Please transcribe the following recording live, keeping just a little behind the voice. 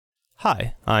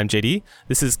Hi, I'm JD.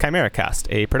 This is ChimeraCast,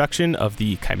 a production of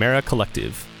the Chimera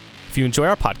Collective. If you enjoy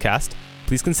our podcast,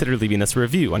 please consider leaving us a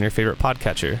review on your favorite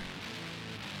podcatcher.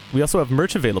 We also have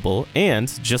merch available and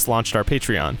just launched our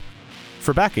Patreon.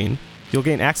 For backing, you'll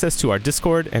gain access to our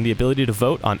Discord and the ability to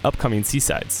vote on upcoming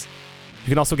Seasides. You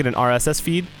can also get an RSS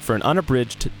feed for an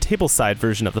unabridged tableside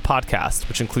version of the podcast,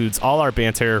 which includes all our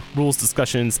banter, rules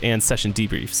discussions, and session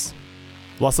debriefs.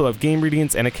 We'll also have game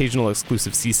readings and occasional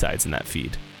exclusive Seasides in that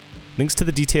feed. Links to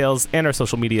the details and our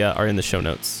social media are in the show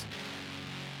notes.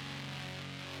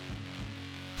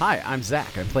 Hi, I'm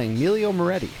Zach. I'm playing Melio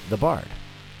Moretti, the Bard.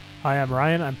 Hi, I'm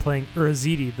Ryan. I'm playing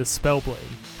Urazidi, the Spellblade.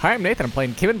 Hi, I'm Nathan. I'm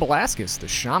playing Kevin Velasquez, the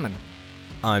Shaman.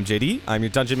 I'm JD. I'm your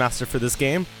Dungeon Master for this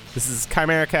game. This is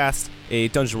ChimeraCast, a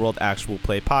Dungeon World actual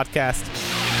play podcast.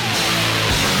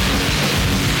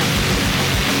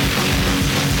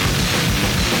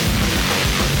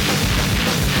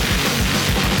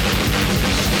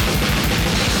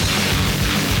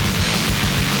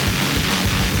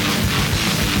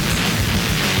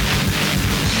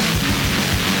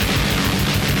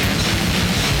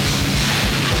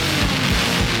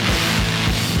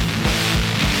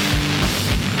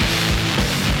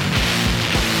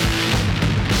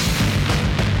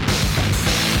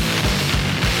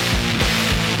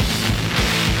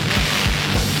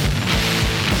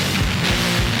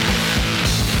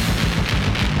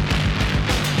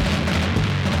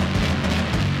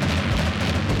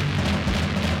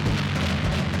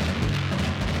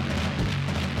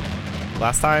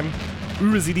 Last time,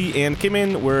 Urazidi and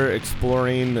Kimin were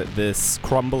exploring this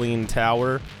crumbling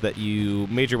tower that you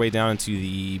made your way down into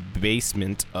the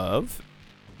basement of.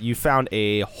 You found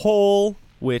a hole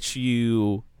which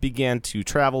you began to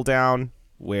travel down,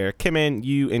 where Kimin,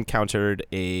 you encountered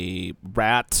a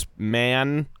rat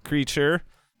man creature.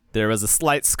 There was a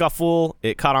slight scuffle.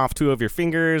 It cut off 2 of your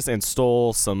fingers and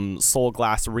stole some soul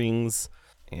glass rings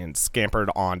and scampered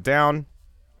on down.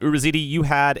 Urazidi, you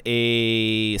had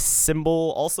a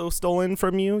symbol also stolen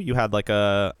from you. You had like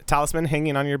a talisman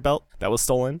hanging on your belt that was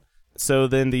stolen. So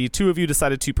then the 2 of you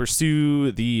decided to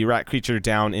pursue the rat creature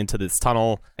down into this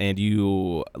tunnel, and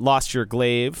you lost your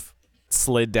glaive,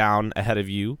 slid down ahead of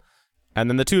you. And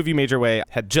then the 2 of you made your way,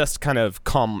 had just kind of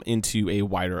come into a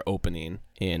wider opening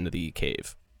in the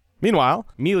cave. Meanwhile,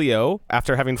 Melio,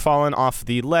 after having fallen off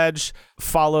the ledge,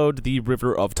 followed the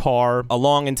river of tar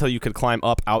along until you could climb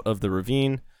up out of the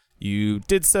ravine. You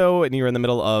did so, and you were in the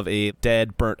middle of a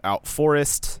dead, burnt-out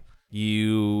forest.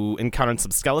 You encountered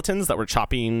some skeletons that were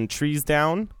chopping trees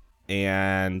down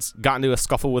and got into a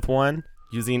scuffle with one.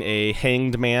 Using a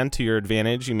hanged man to your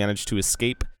advantage, you managed to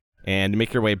escape and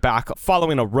make your way back,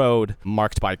 following a road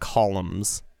marked by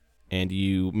columns. And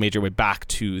you made your way back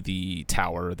to the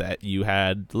tower that you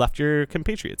had left your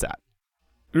compatriots at.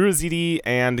 Urazidi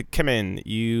and Kimin,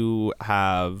 you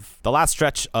have the last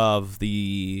stretch of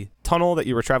the tunnel that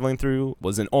you were traveling through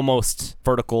was an almost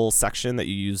vertical section that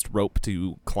you used rope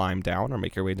to climb down or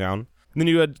make your way down. And then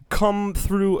you had come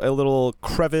through a little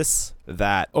crevice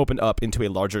that opened up into a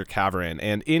larger cavern,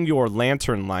 and in your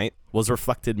lantern light was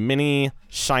reflected many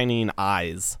shining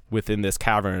eyes within this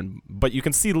cavern, but you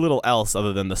can see little else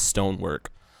other than the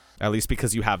stonework, at least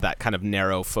because you have that kind of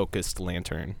narrow focused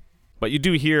lantern. But you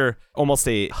do hear almost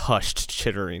a hushed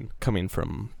chittering coming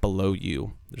from below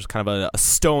you. There's kind of a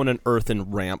stone and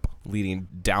earthen ramp leading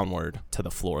downward to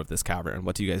the floor of this cavern.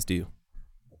 What do you guys do?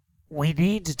 We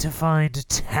need to find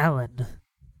Talon.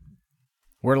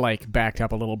 We're like backed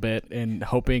up a little bit and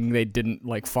hoping they didn't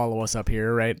like follow us up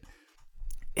here, right?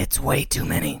 It's way too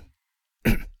many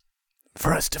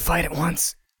for us to fight at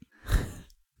once.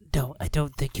 No, I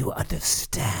don't think you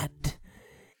understand.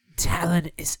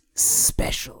 Talon is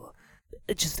special.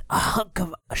 Just a hunk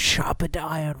of sharpened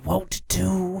iron won't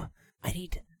do. I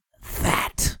need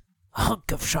that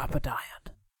hunk of sharpened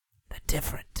iron. They're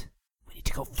different. We need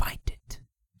to go find it.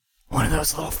 One of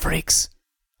those little freaks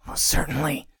most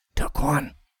certainly took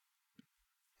one.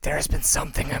 There has been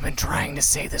something I've been trying to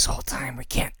say this whole time. We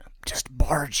can't just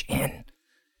barge in.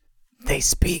 They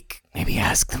speak. Maybe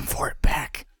ask them for it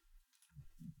back.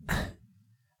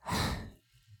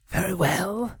 Very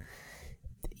well.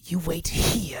 You wait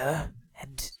here,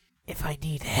 and if I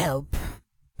need help,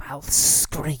 I'll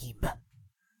scream.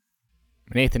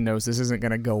 Nathan knows this isn't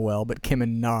going to go well, but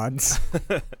Kimin nods.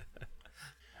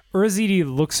 Urazidi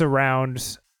looks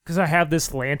around, because I have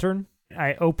this lantern.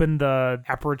 I open the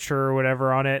aperture or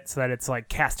whatever on it so that it's like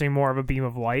casting more of a beam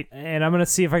of light. And I'm going to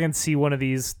see if I can see one of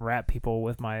these rat people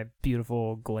with my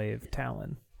beautiful glaive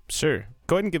talon. Sure.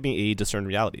 Go ahead and give me a discern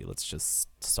reality. Let's just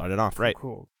start it off right.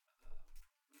 Cool.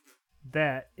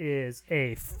 That is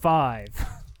a 5.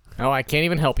 Oh, I can't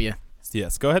even help you.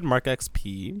 Yes, go ahead and mark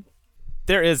XP.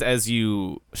 There is, as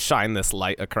you shine this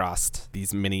light across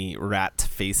these mini rat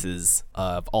faces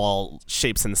of all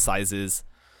shapes and sizes.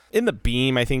 In the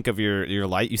beam, I think, of your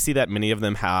light, you see that many of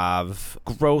them have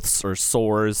growths or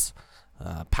sores,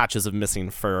 patches of missing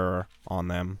fur on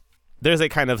them. There's a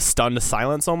kind of stunned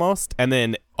silence almost, and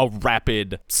then a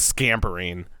rapid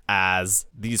scampering as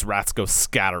these rats go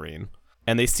scattering,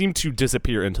 and they seem to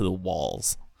disappear into the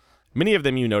walls. Many of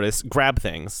them, you notice, grab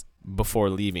things before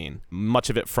leaving, much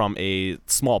of it from a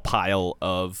small pile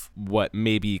of what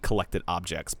may be collected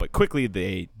objects, but quickly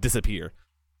they disappear.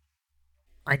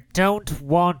 I don't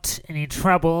want any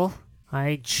trouble.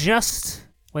 I just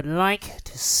would like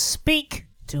to speak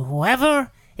to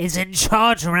whoever is in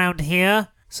charge around here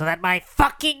so that my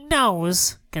fucking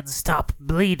nose can stop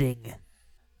bleeding.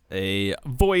 A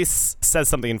voice says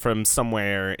something from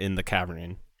somewhere in the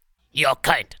cavern. Your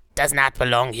kind does not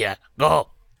belong here. Go.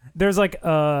 There's like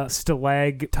a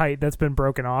stalactite that's been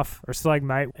broken off, or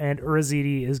stalagmite, and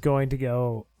Urazidi is going to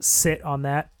go sit on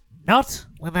that. Not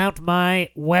without my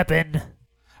weapon.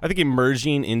 I think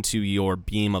emerging into your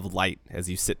beam of light as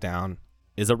you sit down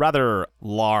is a rather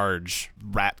large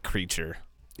rat creature.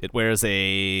 It wears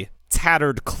a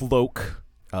tattered cloak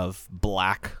of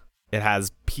black. It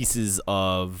has pieces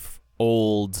of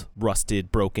old,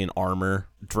 rusted, broken armor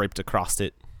draped across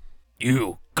it.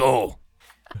 You go.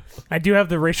 I do have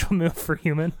the racial move for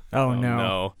human. Oh,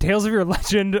 no. Tales of your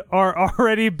legend are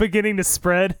already beginning to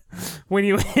spread. When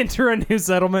you enter a new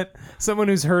settlement, someone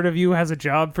who's heard of you has a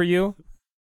job for you.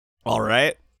 All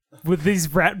right. With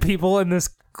these rat people in this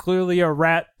clearly a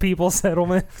rat people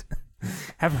settlement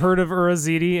have heard of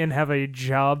Urazidi and have a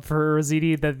job for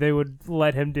Urazidi that they would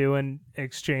let him do in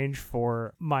exchange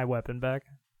for my weapon back.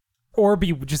 Or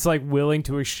be just like willing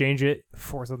to exchange it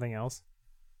for something else.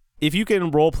 If you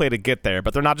can roleplay to get there,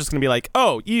 but they're not just going to be like,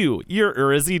 oh, you're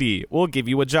Urazidi. We'll give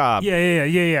you a job.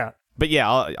 Yeah. But yeah,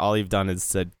 all you've done is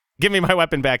said, give me my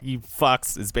weapon back, you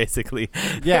fucks, is basically.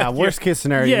 Yeah, worst case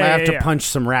scenario, you Yeah, might have yeah, to punch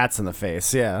some rats in the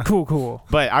face. Yeah. Cool.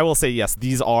 But I will say, yes,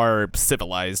 these are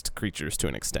civilized creatures to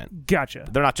an extent. Gotcha.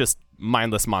 They're not just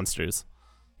mindless monsters.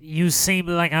 You seem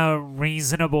like a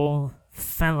reasonable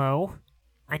fellow.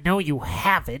 I know you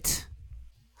have it.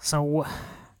 So,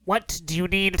 what do you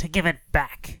need to give it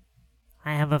back?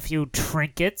 I have a few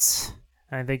trinkets.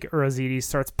 I think Urazidi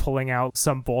starts pulling out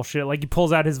some bullshit. Like, he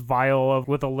pulls out his vial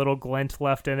with a little glint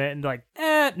left in it and like,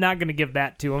 not gonna give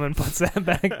that to him, and puts that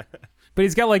back. But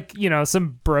he's got like,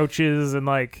 some brooches and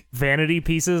like vanity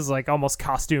pieces, like almost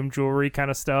costume jewelry kind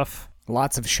of stuff.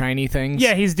 Lots of shiny things.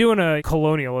 Yeah, he's doing a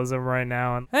colonialism right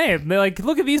now. And hey, like,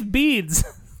 look at these beads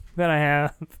that I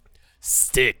have.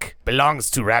 Stick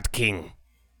belongs to Rat King,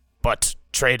 but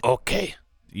trade okay.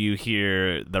 You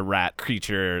hear the rat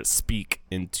creature speak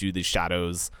into the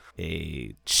shadows,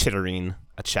 a chattering.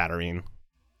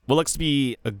 What looks to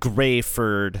be a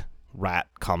gray-furred rat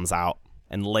comes out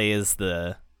and lays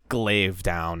the glaive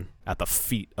down at the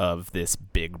feet of this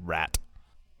big rat.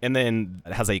 And then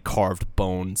it has a carved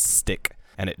bone stick,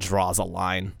 and it draws a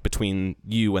line between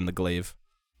you and the glaive.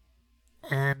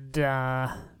 And,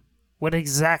 what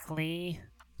exactly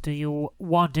do you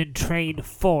want in trade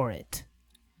for it?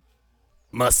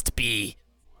 Must be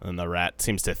And the rat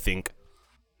seems to think,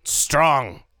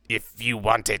 strong if you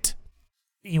want it.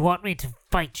 You want me to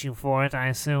fight you for it, I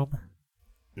assume?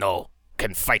 No,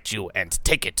 can fight you and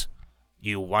take it.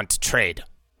 You want trade.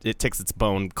 it takes its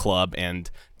bone club and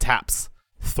taps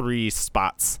 3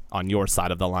 spots on your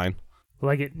side of the line.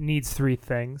 Like it needs 3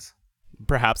 things.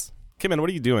 Perhaps. Kimmin, what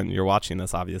are you doing? You're watching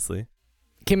this, obviously.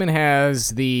 Kimmin has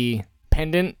the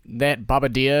pendant that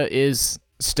Babadia is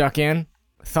stuck in,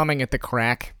 thumbing at the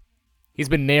crack. He's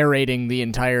been narrating the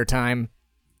entire time.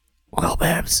 Well,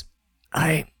 Babs,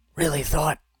 I really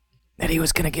thought that he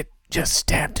was gonna get just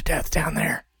stabbed to death down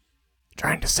there.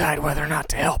 Trying to decide whether or not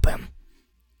to help him.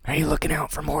 Are you looking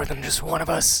out for more than just one of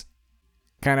us?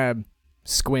 Kind of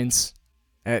squints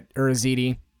at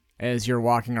Urazidi as you're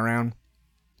walking around.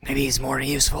 Maybe he's more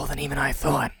useful than even I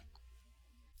thought.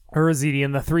 Urazidi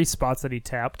in the 3 spots that he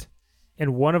tapped.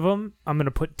 In one of them, I'm going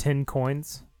to put 10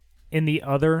 coins. In the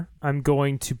other, I'm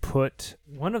going to put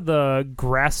one of the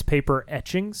grass paper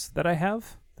etchings that I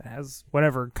have that has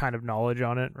whatever kind of knowledge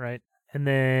on it, right? And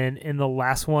then in the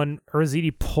last one,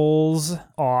 Urazidi pulls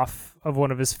off of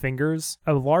one of his fingers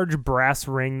a large brass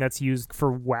ring that's used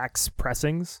for wax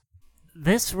pressings.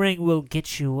 This ring will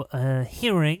get you a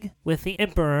hearing with the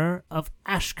Emperor of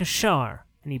Ashkashar.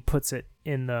 And he puts it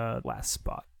in the last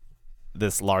spot.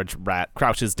 This large rat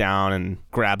crouches down and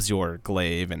grabs your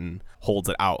glaive and holds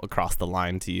it out across the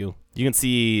line to you. You can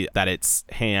see that its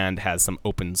hand has some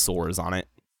open sores on it.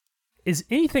 Is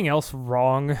anything else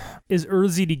wrong? Is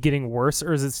Urzidi getting worse,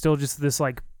 or is it still just this,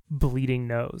 like, bleeding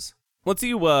nose? Once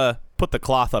you put the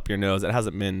cloth up your nose, it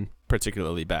hasn't been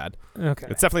particularly bad. Okay.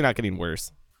 It's definitely not getting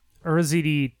worse.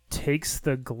 Urzidi takes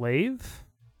the glaive?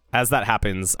 As that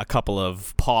happens, a couple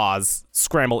of paws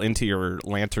scramble into your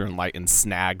lantern light and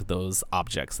snag those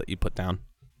objects that you put down.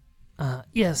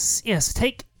 Yes,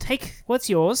 take what's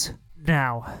yours?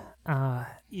 Now,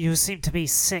 you seem to be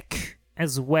sick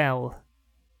as well.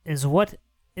 What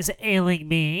is ailing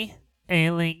me?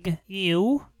 Ailing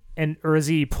you? And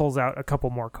Urzidi pulls out a couple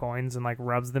more coins and, like,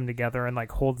 rubs them together and,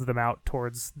 like, holds them out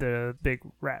towards the big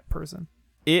rat person.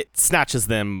 It snatches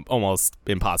them almost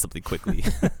impossibly quickly,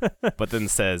 but then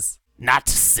says, Not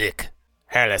sick.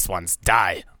 Hairless ones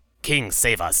die. King,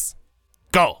 save us.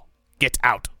 Go. Get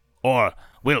out, or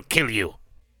we'll kill you.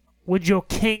 Would your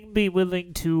king be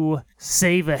willing to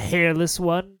save a hairless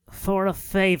one for a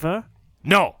favor?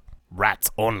 No. Rats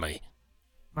only.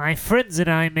 My friends and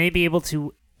I may be able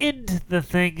to end the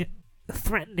thing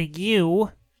threatening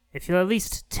you if you'll at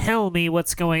least tell me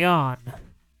what's going on.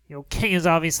 Your king is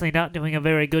obviously not doing a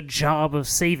very good job of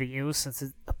saving you, since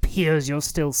it appears you're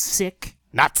still sick.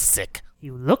 Not sick.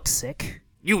 You look sick.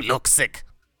 You look sick.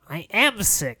 I am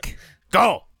sick.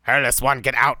 Go. Hairless one,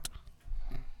 get out.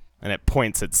 and it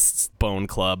points its bone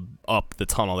club up the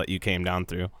tunnel that you came down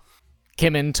through.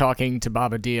 Kimmin talking to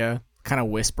Baba Dia, kind of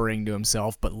whispering to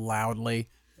himself, but loudly.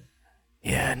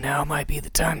 Yeah, now might be the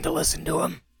time to listen to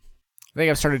him. I think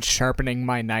I've started sharpening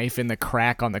my knife in the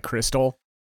crack on the crystal.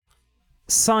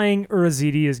 Sighing,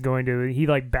 Urzidi is going to, he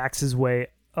backs his way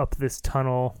up this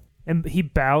tunnel, and he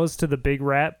bows to the big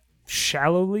rat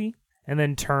shallowly, and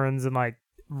then turns and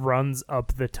runs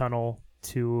up the tunnel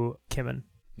to Kimmin.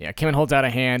 Yeah, Kimmin holds out a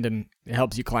hand and it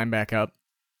helps you climb back up.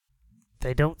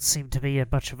 They don't seem to be in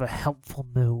much of a helpful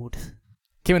mood.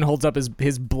 Kimmin holds up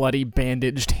his bloody,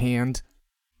 bandaged hand.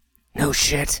 No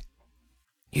shit.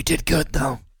 You did good,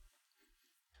 though.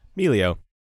 Melio,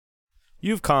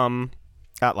 you've come,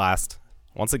 at last,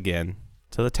 once again,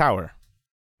 to the tower.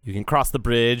 You can cross the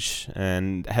bridge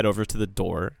and head over to the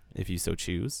door, if you so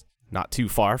choose. Not too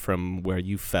far from where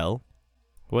you fell.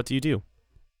 What do you do?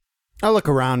 I look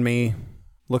around me,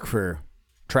 look for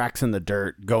tracks in the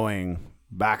dirt going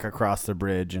back across the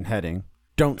bridge and heading.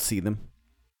 Don't see them.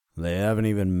 They haven't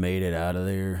even made it out of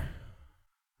there.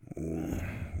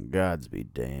 Gods be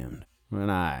damned.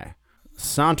 And I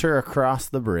saunter across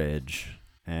the bridge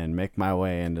and make my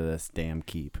way into this damn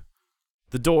keep.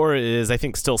 The door is, I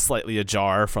think, still slightly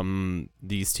ajar from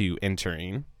these two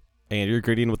entering, and you're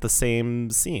greeting with the same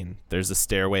scene. There's a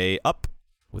stairway up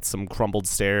with some crumbled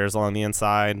stairs along the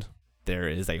inside. There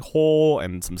is a hole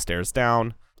and some stairs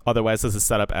down. Otherwise, this is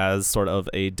set up as sort of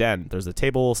a den. There's a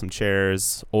table, some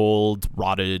chairs, old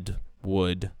rotted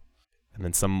wood, and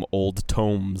then some old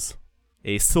tomes.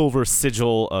 A silver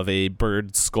sigil of a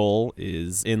bird skull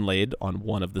is inlaid on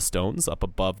one of the stones up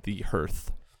above the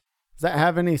hearth. Does that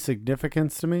have any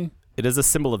significance to me? It is a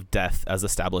symbol of death as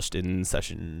established in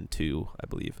session 2, I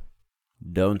believe.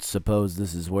 Don't suppose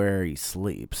this is where he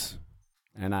sleeps.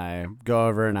 And I go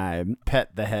over and I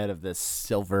pet the head of this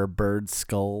silver bird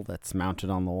skull that's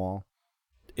mounted on the wall.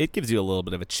 It gives you a little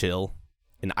bit of a chill.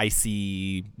 An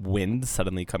icy wind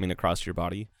suddenly coming across your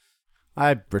body.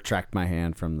 I retract my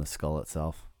hand from the skull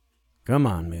itself. Come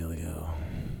on, Melio.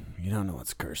 You don't know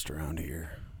what's cursed around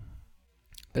here.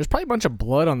 There's probably a bunch of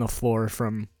blood on the floor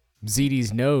from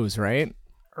ZD's nose, right?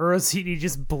 Urzidi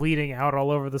just bleeding out all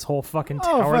over this whole fucking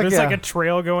Oh, tower. fuck There's yeah. a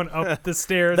trail going up the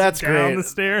stairs That's and down great. the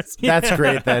stairs. That's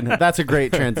great then. That's a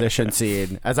great transition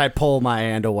scene. As I pull my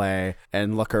hand away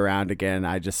and look around again,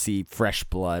 I just see fresh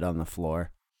blood on the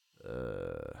floor.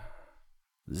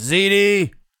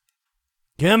 ZD!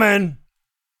 Come in!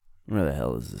 Where the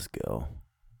hell does this go?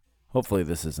 Hopefully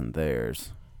this isn't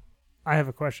theirs. I have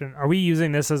a question. Are we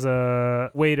using this as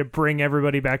a way to bring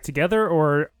everybody back together,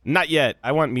 or... Not yet.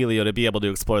 I want Melio to be able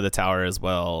to explore the tower as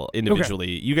well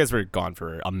individually. Okay. You guys were gone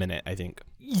for a minute, I think.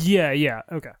 Yeah,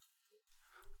 okay.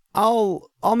 I'll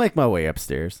make my way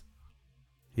upstairs.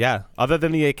 Yeah, other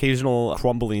than the occasional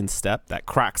crumbling step that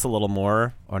cracks a little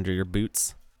more under your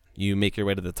boots, you make your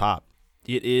way to the top.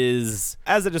 It is,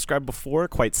 as I described before,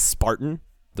 quite Spartan.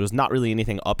 There's not really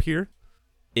anything up here.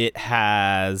 It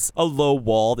has a low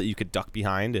wall that you could duck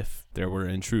behind if there were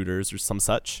intruders or some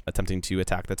such attempting to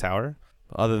attack the tower.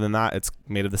 Other than that, it's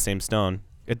made of the same stone.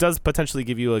 It does potentially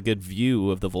give you a good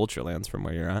view of the Vulture Lands from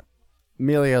where you're at.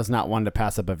 Melio's not one to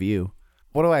pass up a view.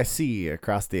 What do I see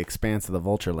across the expanse of the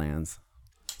Vulture Lands?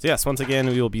 So yes, once again,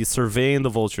 we will be surveying the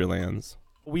Vulture Lands.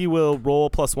 We will roll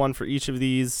 +1 for each of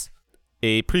these.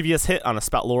 A previous hit on a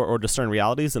Spout Lore or Discern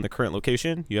Realities in the current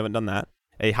location. You haven't done that.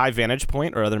 a high vantage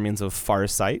point or other means of far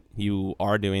sight. You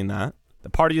are doing that. The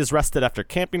party is rested after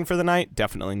camping for the night.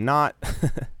 Definitely not.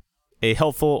 A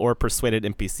helpful or persuaded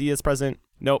NPC is present.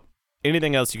 Nope.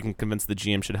 Anything else you can convince the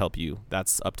GM should help you.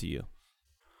 That's up to you.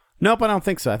 Nope, I don't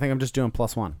think so. I think I'm just doing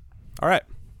 +1. All right.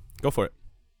 Go for it.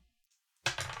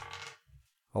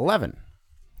 11.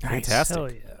 Fantastic.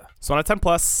 Hell yeah. So on a 10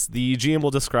 plus, the GM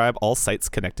will describe all sites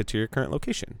connected to your current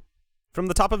location. From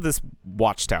the top of this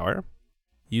watchtower,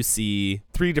 you see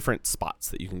 3 different spots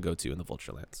that you can go to in the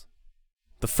Vulturelands.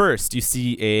 The first, you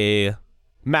see a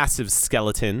massive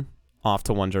skeleton off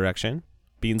to one direction,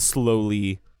 being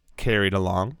slowly carried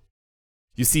along.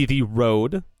 You see the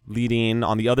road leading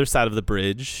on the other side of the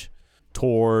bridge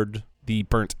toward the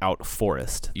burnt out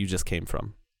forest you just came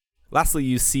from. Lastly,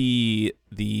 you see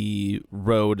the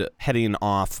road heading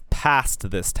off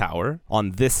past this tower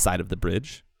on this side of the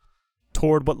bridge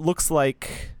toward what looks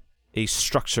like a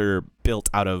structure built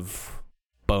out of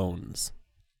bones.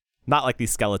 Not like the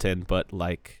skeleton, but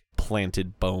like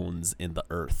planted bones in the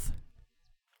earth.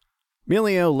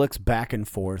 Melio looks back and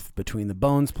forth between the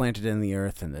bones planted in the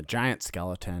earth and the giant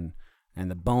skeleton and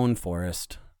the bone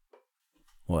forest.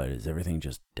 What, is everything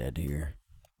just dead here?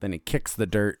 Then he kicks the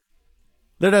dirt.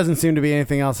 There doesn't seem to be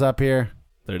anything else up here.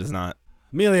 There does not.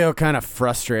 Melio, kind of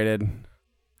frustrated,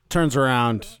 turns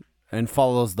around and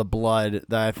follows the blood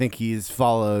that I think he's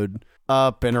followed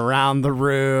up and around the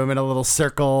room in a little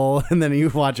circle, and then you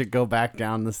watch it go back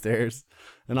down the stairs.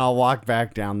 And I'll walk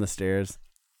back down the stairs,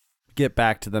 get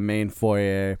back to the main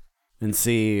foyer, and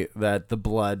see that the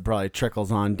blood probably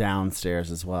trickles on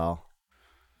downstairs as well.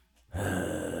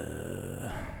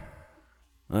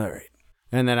 All right.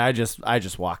 And then I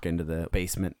just walk into the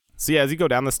basement. So yeah, as you go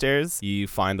down the stairs, you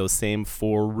find those same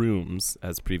 4 rooms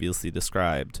as previously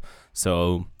described.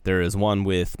 So there is one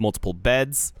with multiple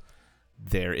beds.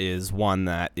 There is one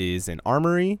that is an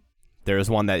armory. There is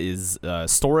one that is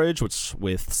storage, which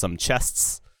with some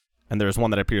chests. And there's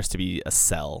one that appears to be a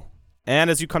cell. And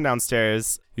as you come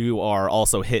downstairs, you are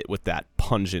also hit with that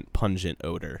pungent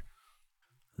odor.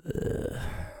 I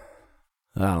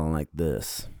don't like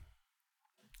this.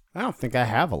 I don't think I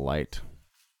have a light.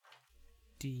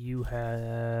 Do you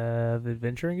have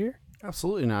adventuring gear?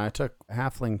 Absolutely not. I took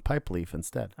halfling pipe leaf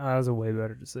instead. Oh, that was a way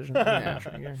better decision than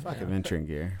adventuring gear. Fuck adventuring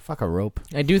gear. Fuck a rope.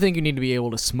 I do think you need to be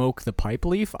able to smoke the pipe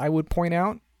leaf, I would point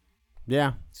out.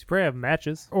 Yeah. So you probably have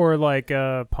matches or like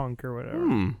punk or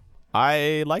whatever.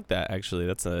 I like that, actually.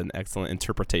 That's an excellent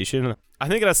interpretation. I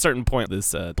think at a certain point,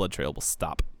 this blood trail will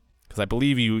stop. Because I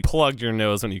believe you plugged your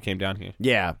nose when you came down here.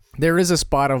 Yeah. There is a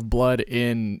spot of blood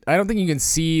in... I don't think you can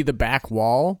see the back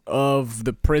wall of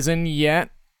the prison yet.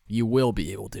 You will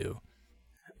be able to.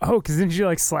 Oh, because didn't you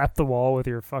like slap the wall with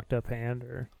your fucked up hand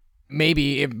or?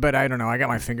 Maybe, but I don't know. I got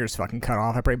my fingers fucking cut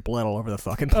off. I probably bled all over the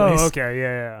fucking place. Oh, okay,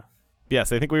 yeah.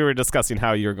 Yes, I think we were discussing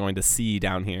how you're going to see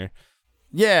down here.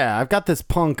 Yeah, I've got this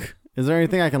punk. Is there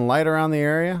anything I can light around the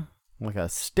area? Like a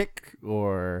stick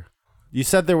or... You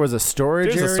said there was a storage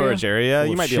area? There's a storage area. Full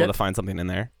You of might be shit? able to find something in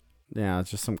there. Yeah, it's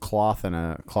just some cloth and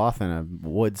a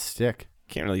wood stick.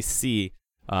 Can't really see.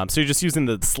 So you're just using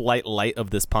the slight light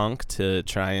of this punk to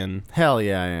try and... Hell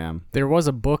yeah, I am. There was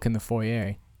a book in the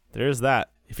foyer. There's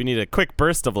that. If you need a quick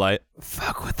burst of light.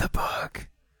 Fuck with the book.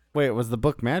 Wait, was the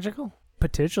book magical?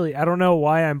 Potentially. I don't know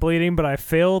why I'm bleeding, but I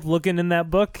failed looking in that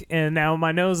book, and now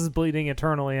my nose is bleeding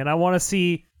eternally, and I want to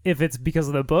see if it's because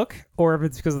of the book or if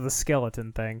it's because of the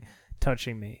skeleton thing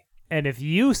touching me. And if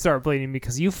you start bleeding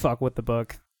because you fuck with the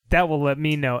book, that will let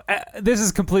me know. This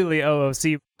is completely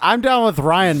OOC. I'm down with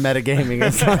Ryan metagaming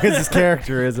as long as his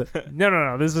character is it.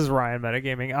 No. This is Ryan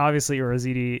metagaming. Obviously,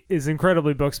 Rosidi is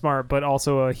incredibly book smart, but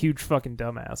also a huge fucking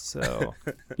dumbass. So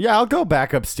Yeah, I'll go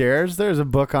back upstairs. There's a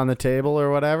book on the table or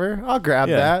whatever. I'll grab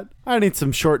that. I need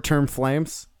some short-term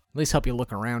flames. At least help you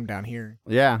look around down here.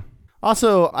 Yeah.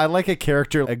 Also, I like a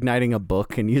character igniting a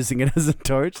book and using it as a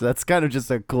torch. That's kind of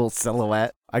just a cool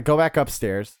silhouette. I go back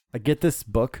upstairs. I get this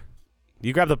book.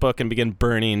 You grab the book and begin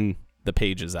burning the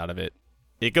pages out of it.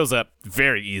 It goes up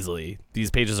very easily. These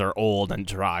pages are old and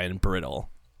dry and brittle.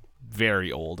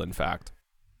 Very old, in fact.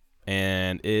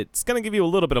 And it's going to give you a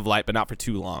little bit of light, but not for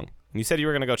too long. And you said you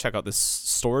were going to go check out this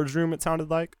storage room, it sounded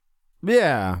like?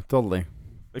 Yeah, totally.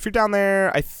 If you're down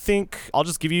there, I think I'll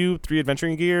just give you 3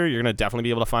 adventuring gear. You're going to definitely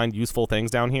be able to find useful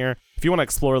things down here. If you want to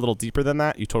explore a little deeper than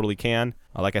that, you totally can.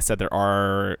 Like I said, there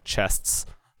are chests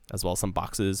as well as some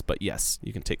boxes. But yes,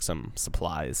 you can take some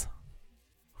supplies.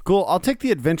 Cool. I'll take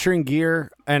the adventuring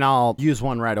gear and I'll use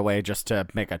one right away just to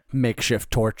make a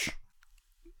makeshift torch.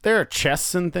 There are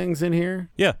chests and things in here.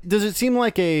 Yeah. Does it seem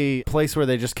like a place where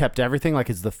they just kept everything? Like,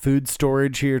 is the food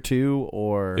storage here too,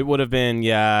 or? It would have been,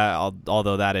 yeah,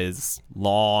 although that is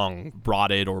long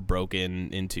rotted or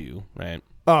broken into, right?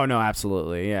 Oh no,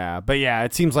 absolutely, yeah. But yeah,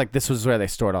 it seems like this was where they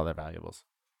stored all their valuables.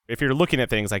 If you're looking at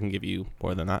things, I can give you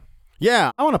more than that.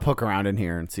 Yeah, I want to poke around in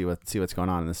here and see what's going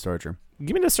on in the storage room.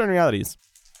 Give me discern realities.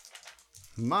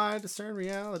 My discern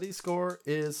reality score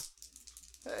is,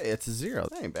 hey, it's a 0.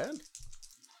 That ain't bad.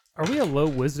 Are we a low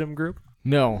wisdom group?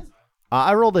 No.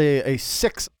 I rolled a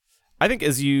 6. I think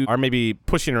as you are maybe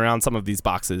pushing around some of these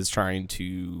boxes, trying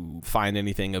to find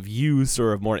anything of use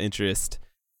or of more interest,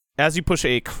 as you push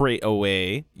a crate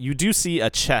away, you do see a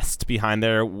chest behind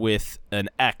there with an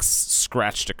X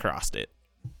scratched across it.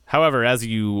 However, as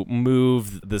you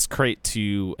move this crate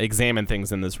to examine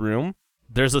things in this room,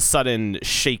 there's a sudden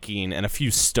shaking and a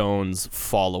few stones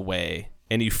fall away,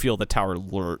 and you feel the tower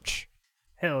lurch.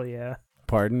 Hell yeah.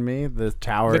 Pardon me, the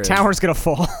tower. The tower's going to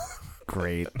fall.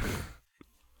 Great.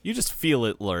 You just feel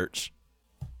it lurch.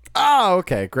 Oh,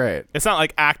 okay, great. It's not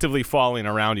like actively falling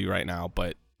around you right now,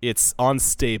 but it's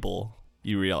unstable,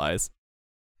 you realize.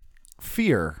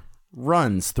 Fear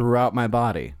runs throughout my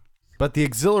body, but the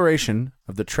exhilaration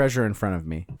of the treasure in front of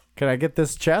me. Can I get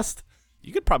this chest?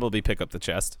 You could probably pick up the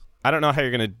chest. I don't know how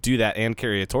you're going to do that and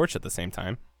carry a torch at the same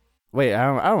time. Wait, I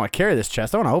don't want to carry this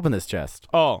chest. I want to open this chest.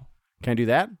 Oh, Can I do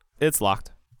that? it's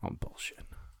locked. Oh, bullshit.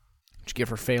 Did you give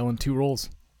her failing 2 rolls?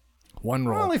 1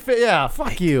 roll. Yeah,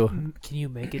 fuck you. Can you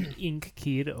make an ink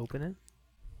key to open it?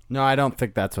 No, I don't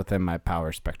think that's within my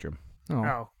power spectrum.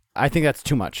 Oh. I think that's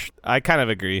too much. I kind of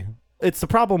agree. It's the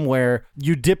problem where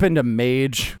you dip into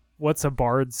mage. What's a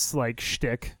bard's, like,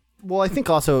 shtick? Well, I think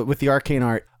also with the arcane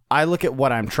art, I look at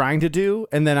what I'm trying to do,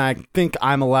 and then I think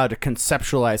I'm allowed to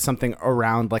conceptualize something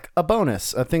around, like, a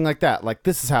bonus, a thing like that. Like,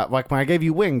 this is how, like, when I gave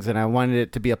you wings and I wanted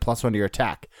it to be a +1 to your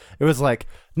attack, it was like,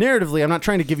 narratively, I'm not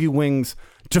trying to give you wings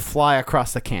to fly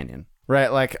across the canyon, right?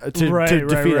 Like, to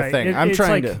defeat a thing. I'm it's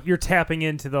trying like to... you're tapping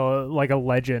into the, like, a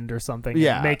legend or something.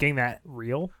 Yeah. And making that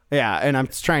real. Yeah, and I'm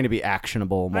trying to be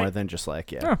actionable more than just,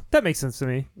 like, yeah. Oh, that makes sense to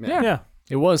me. Yeah.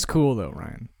 It was cool, though,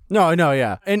 Ryan. No,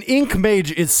 yeah. An ink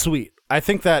mage is sweet. I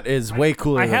think that is way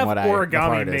cooler I than have what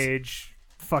origami the is. mage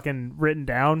fucking written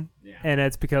down, and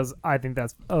it's because I think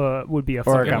that's would be a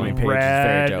Origami fucking page is very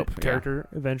rad dope, yeah. character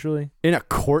eventually. In a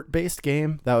court-based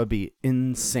game, that would be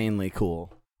insanely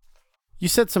cool. You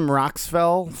said some rocks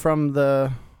fell from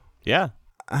the... Yeah.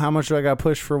 How much do I got to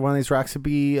push for one of these rocks to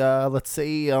be, let's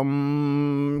say,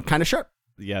 kind of sharp?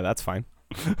 Yeah, that's fine.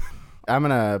 I'm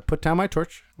going to put down my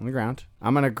torch on the ground.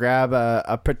 I'm going to grab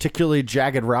a particularly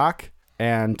jagged rock.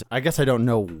 And I guess I don't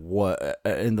know what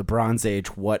in the Bronze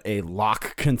Age what a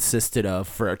lock consisted of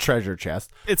for a treasure chest.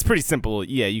 It's pretty simple.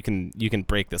 Yeah, you can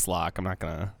break this lock. I'm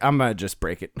gonna just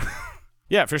break it.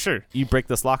 Yeah, for sure. You break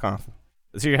this lock off.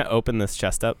 So you're gonna open this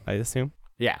chest up, I assume?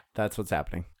 Yeah, that's what's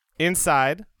happening.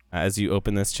 Inside, as you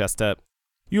open this chest up,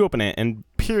 you open it, and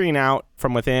peering out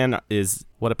from within is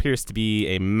what appears to be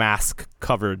a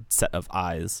mask-covered set of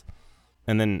eyes.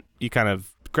 And then you kind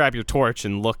of grab your torch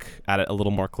and look at it a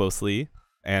little more closely,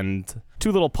 and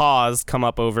 2 little paws come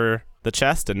up over the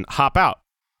chest and hop out.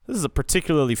 This is a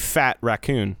particularly fat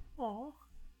raccoon. Aww.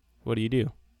 What do you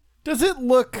do? Does it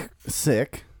look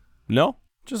sick? No?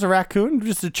 Just a raccoon?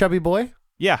 Just a chubby boy?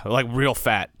 Yeah, like real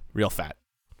fat. Real fat.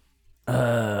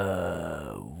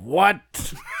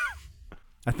 What?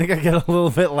 I think I get a little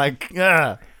bit like,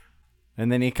 ugh.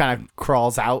 And then he kind of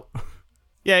crawls out.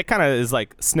 Yeah, it kind of is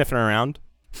like sniffing around.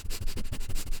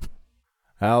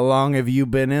 How long have you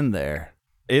been in there?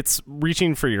 It's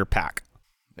reaching for your pack.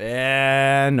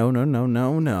 No.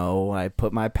 I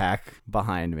put my pack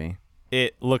behind me.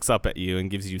 It looks up at you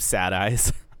and gives you sad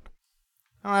eyes.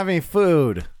 I don't have any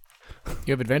food.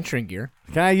 You have adventuring gear.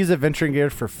 Can I use adventuring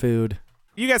gear for food?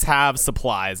 You guys have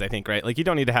supplies, I think, right? Like, you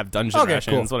don't need to have dungeon Okay,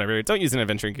 rations, cool. whatever. Don't use an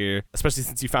adventuring gear, especially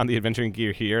since you found the adventuring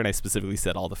gear here, and I specifically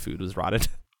said all the food was rotted.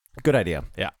 Good idea.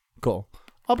 Yeah. Cool.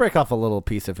 I'll break off a little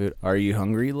piece of food. Are you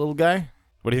hungry, little guy?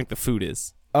 What do you think the food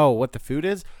is? Oh, what the food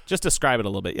is? Just describe it a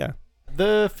little bit, yeah.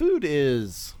 The food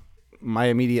is... My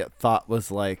immediate thought was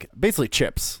like basically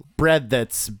chips. Bread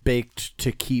that's baked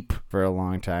to keep for a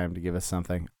long time to give us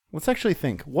something. Let's actually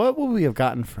think. What would we have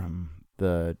gotten from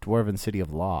the Dwarven City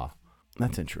of Law?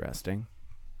 That's interesting.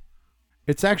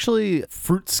 It's actually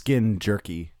fruit skin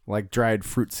jerky, like dried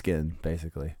fruit skin,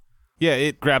 basically. Yeah,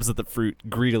 it grabs at the fruit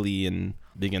greedily and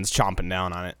begins chomping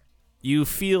down on it. You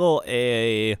feel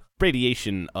a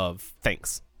radiation of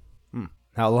thanks.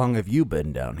 How long have you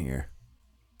been down here?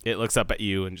 It looks up at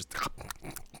you and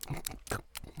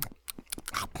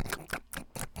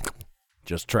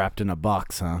Just trapped in a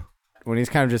box, huh? when he's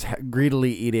kind of just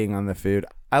greedily eating on the food.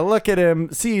 I look at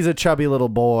him, see he's a chubby little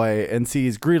boy, and see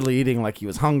he's greedily eating like he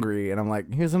was hungry. And I'm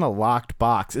like, he's in a locked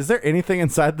box. Is there anything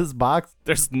inside this box?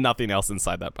 There's nothing else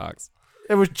inside that box.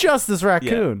 It was just this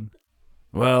raccoon.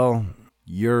 Well,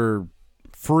 you're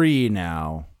free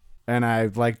now. And I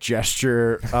like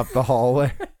gesture up the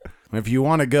hallway. If you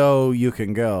want to go, you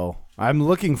can go. I'm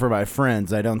looking for my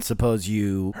friends. I don't suppose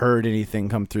you heard anything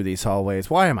come through these hallways.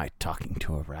 Why am I talking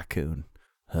to a raccoon?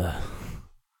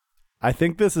 I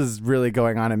think this is really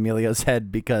going on in Emilio's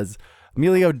head because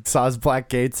Emilio saw his black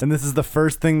gates, and this is the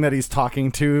first thing that he's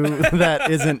talking to that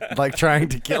isn't like trying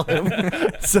to kill him.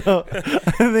 So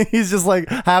I think he's just like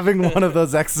having one of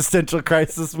those existential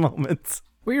crisis moments.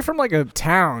 Well, you're from like a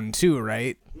town too,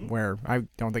 right? Where I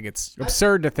don't think it's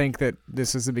absurd to think that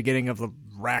this is the beginning of the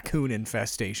raccoon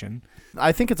infestation.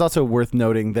 I think it's also worth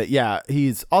noting that, yeah,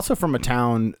 he's also from a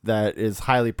town that is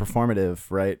highly performative,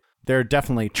 right? They're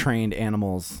definitely trained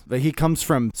animals. But he comes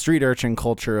from street urchin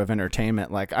culture of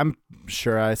entertainment. Like, I'm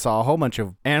sure I saw a whole bunch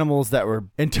of animals that were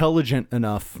intelligent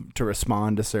enough to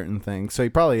respond to certain things. So he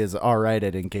probably is all right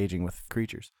at engaging with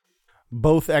creatures.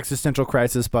 Both existential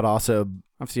crisis, but also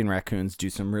I've seen raccoons do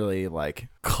some really like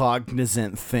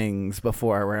cognizant things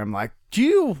before where I'm like, do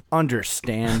you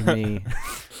understand me?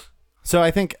 So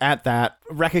I think at that,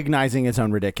 recognizing its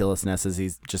own ridiculousness as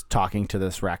he's just talking to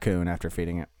this raccoon after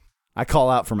feeding it, I call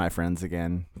out for my friends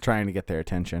again, trying to get their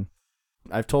attention.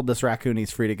 I've told this raccoon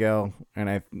he's free to go, and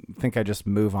I think I just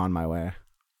move on my way.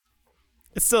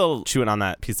 It's still chewing on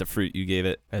that piece of fruit you gave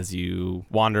it as you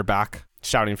wander back,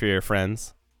 shouting for your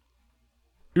friends.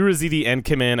 Urazidi and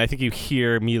Kimin, I think you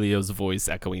hear Emilio's voice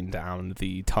echoing down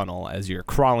the tunnel as you're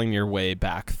crawling your way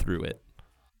back through it.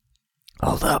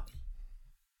 Hold up.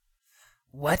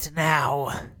 What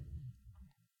now?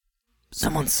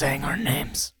 Someone's saying our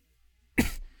names.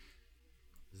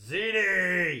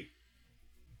 ZD!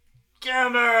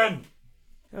 Cameron!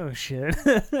 Oh, shit.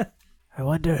 I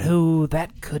wonder who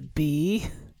that could be.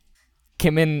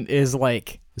 Kimin is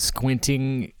like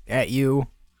squinting at you.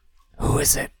 Who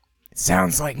is it? It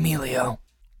sounds like Melio.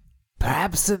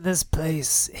 Perhaps in this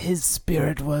place his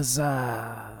spirit was,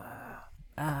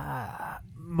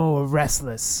 more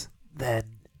restless than,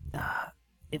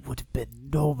 it would have been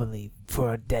normally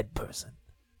for a dead person.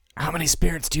 How many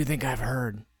spirits do you think I've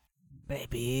heard?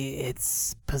 Maybe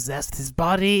it's possessed his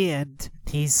body and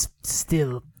he's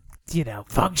still,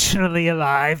 functionally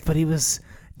alive, but he was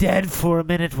dead for a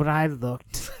minute when I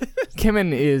looked.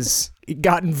 Kimin is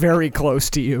gotten very close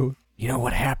to you. You know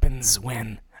what happens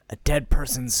when a dead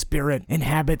person's spirit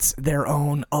inhabits their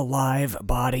own alive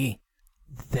body?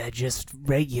 They're just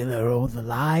regular old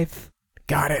alive.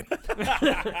 Got it.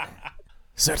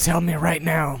 So tell me right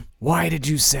now, why did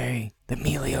you say that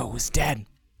Melio was dead?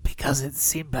 Because it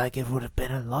seemed like it would have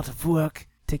been a lot of work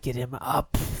to get him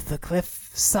up the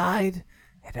cliff side,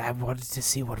 and I wanted to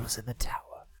see what was in the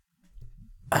tower.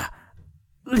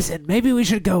 Listen, maybe we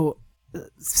should go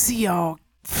see our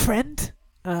friend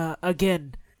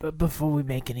again before we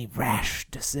make any rash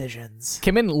decisions.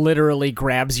 Kimin literally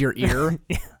grabs your ear.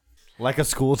 Like a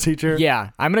school teacher? Yeah,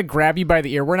 I'm going to grab you by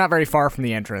the ear. We're not very far from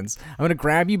the entrance. I'm going to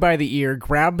grab you by the ear,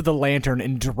 grab the lantern,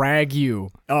 and drag you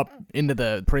up into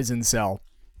the prison cell.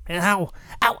 Ow!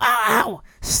 Ow! Ow! Ow!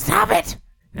 Stop it!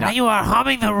 No. Now you are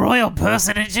harming the royal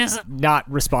personages.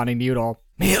 Not responding to you at all.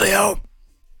 Melio!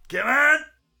 Come on!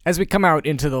 As we come out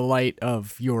into the light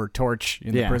of your torch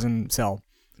in the prison cell.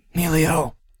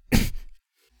 Melio!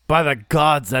 By the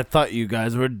gods, I thought you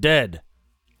guys were dead.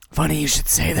 Funny you should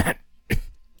say that.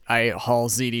 I haul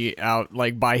ZD out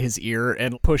like by his ear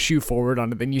and push you forward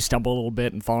on it. Then you stumble a little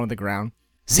bit and fall on the ground.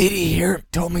 ZD here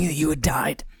told me that you had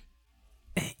died.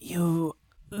 You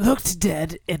looked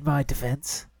dead in my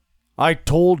defense. I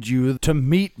told you to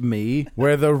meet me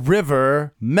where the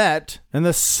river met and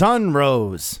the sun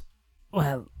rose.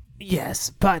 Well, yes,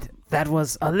 but that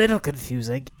was a little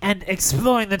confusing, and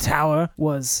exploring the tower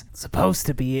was supposed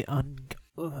to be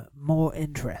more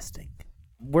interesting.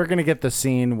 We're going to get the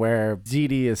scene where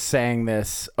ZD is saying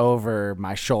this over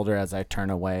my shoulder as I turn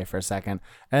away for a second,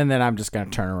 and then I'm just going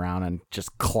to turn around and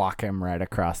just clock him right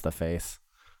across the face.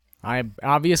 I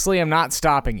obviously am not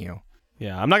stopping you.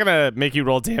 Yeah, I'm not going to make you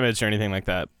roll damage or anything like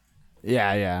that.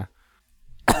 Yeah.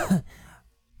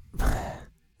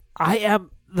 I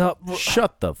am the...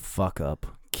 Shut the fuck up,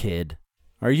 kid.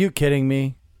 Are you kidding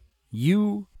me?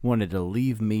 You wanted to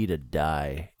leave me to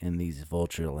die in these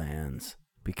vulture lands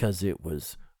because it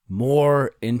was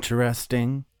more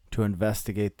interesting to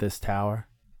investigate this tower?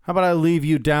 How about I leave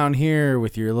you down here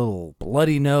with your little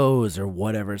bloody nose or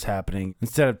whatever's happening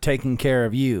instead of taking care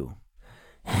of you?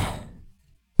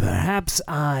 Perhaps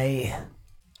I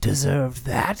deserved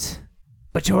that.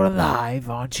 But you're alive,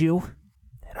 aren't you?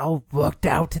 It all worked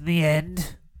out in the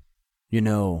end? You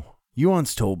know, you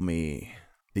once told me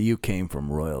that you came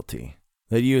from royalty.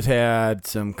 That you had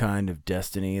some kind of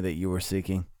destiny that you were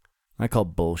seeking. I call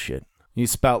bullshit. You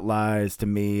spout lies to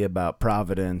me about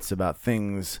providence, about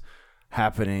things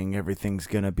happening, everything's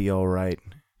gonna be alright.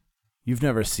 You've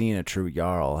never seen a true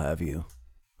Jarl, have you?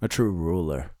 A true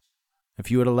ruler.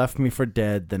 If you would have left me for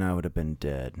dead, then I would have been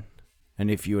dead. And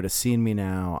if you would have seen me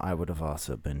now, I would have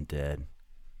also been dead.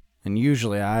 And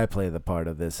usually I play the part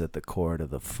of this at the court of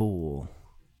the fool.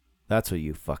 That's what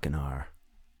you fucking are.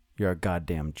 You're a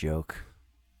goddamn joke.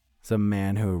 Some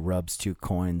man who rubs two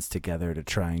coins together to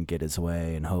try and get his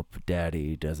way and hope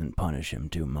daddy doesn't punish him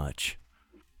too much.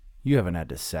 You haven't had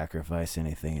to sacrifice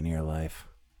anything in your life,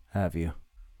 have you?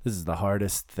 This is the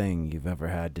hardest thing you've ever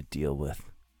had to deal with.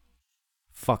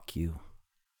 Fuck you.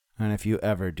 And if you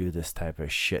ever do this type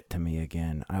of shit to me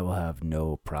again, I will have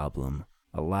no problem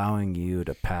allowing you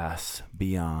to pass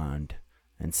beyond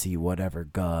and see whatever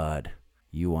God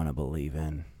you want to believe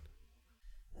in.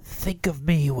 Think of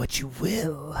me what you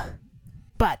will,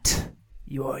 but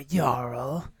your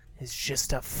Jarl is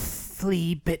just a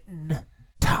flea-bitten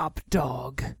top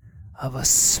dog of a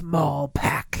small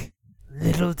pack,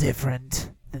 little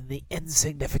different than the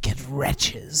insignificant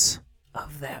wretches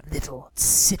of that little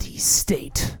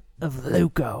city-state of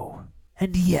Loco.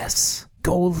 And yes,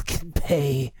 gold can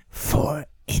pay for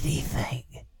anything,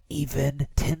 even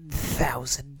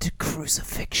 10,000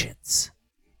 crucifixions.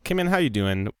 Kimmin, how you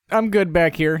doing? I'm good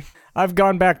back here. I've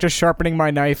gone back to sharpening my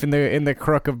knife in the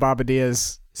crook of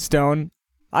Babadia's stone.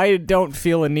 I don't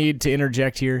feel a need to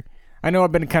interject here. I know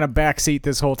I've been kind of backseat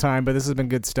this whole time, but this has been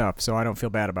good stuff, so I don't feel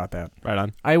bad about that. Right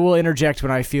on. I will interject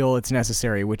when I feel it's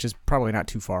necessary, which is probably not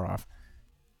too far off.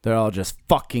 They're all just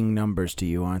fucking numbers to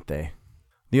you, aren't they?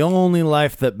 The only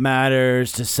life that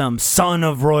matters to some son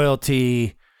of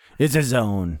royalty is his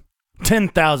own.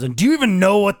 10,000. Do you even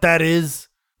know what that is?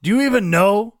 Do you even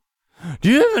know? Do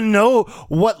you even know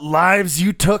what lives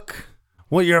you took?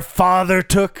 What your father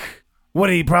took? What,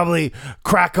 did he probably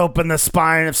crack open the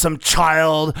spine of some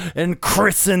child and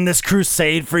christen this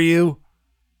crusade for you?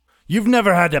 You've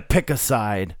never had to pick a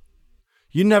side.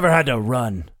 You never had to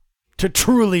run. To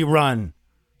truly run.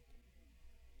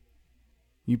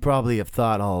 You probably have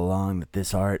thought all along that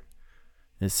this art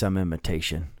is some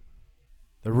imitation.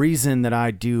 The reason that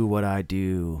I do what I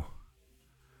do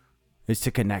is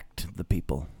to connect the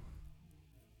people.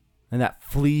 And that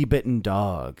flea-bitten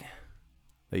dog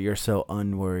that you're so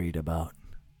unworried about.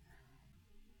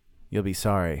 You'll be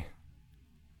sorry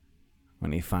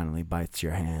when he finally bites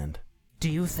your hand. Do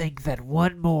you think that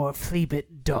one more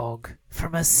flea-bitten dog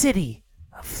from a city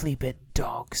of flea-bitten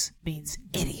dogs means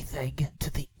anything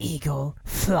to the eagle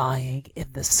flying in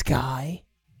the sky?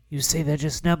 You say they're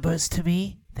just numbers to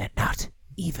me? They're not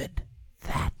even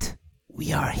that.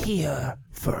 We are here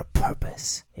for a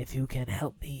purpose. If you can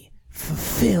help me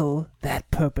fulfill that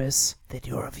purpose, then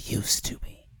you're of use to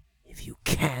me. If you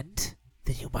can't,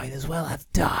 then you might as well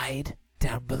have died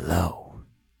down below.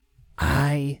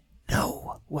 I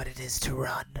know what it is to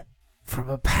run from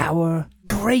a power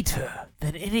greater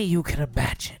than any you can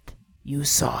imagine. You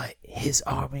saw his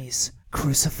armies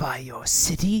crucify your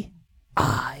city.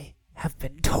 I have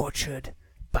been tortured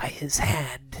by his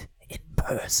hand in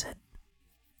person.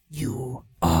 You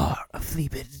are a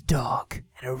flea-bitten dog,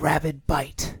 and a rabid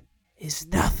bite is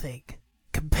nothing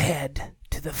compared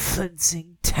to the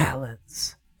flincing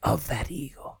talons of that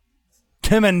eagle.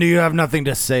 Timon, do you have nothing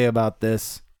to say about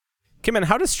this? Kimmin,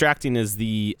 how distracting is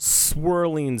the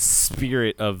swirling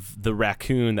spirit of the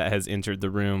raccoon that has entered the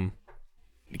room?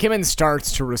 Kimmin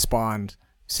starts to respond,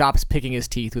 stops picking his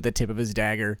teeth with the tip of his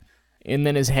dagger, and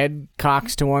then his head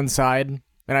cocks to one side,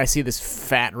 and I see this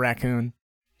fat raccoon.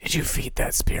 Did you feed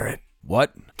that spirit?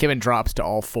 What? Kimmin drops to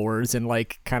all fours and,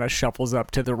 kind of shuffles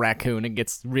up to the raccoon and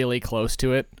gets really close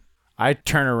to it. I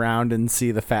turn around and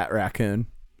see the fat raccoon.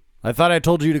 I thought I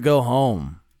told you to go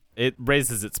home. It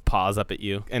raises its paws up at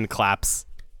you and claps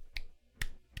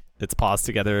its paws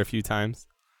together a few times.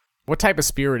 What type of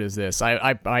spirit is this?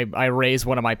 I raise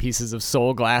one of my pieces of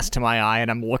soul glass to my eye, and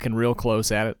I'm looking real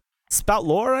close at it. Spout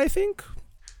lore, I think?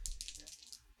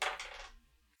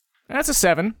 That's a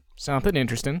 7. Something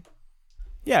interesting.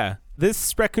 Yeah.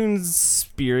 This raccoon's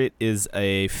spirit is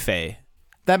a fae.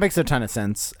 That makes a ton of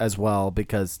sense as well,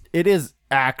 because it is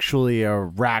actually a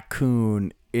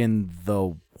raccoon in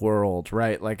the world,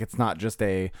 right? Like, it's not just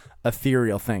a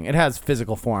ethereal thing. It has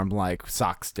physical form like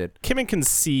Socks did. Kimmin can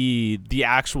see the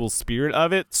actual spirit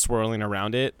of it swirling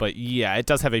around it, but yeah, it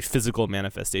does have a physical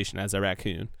manifestation as a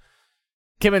raccoon.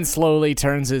 Kimmin slowly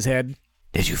turns his head.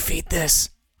 Did you feed this?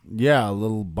 Yeah,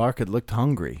 little Bark had looked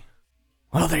hungry.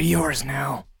 Well, they're yours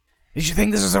now. Did you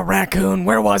think this was a raccoon?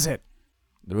 Where was it?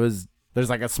 There's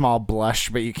like a small blush,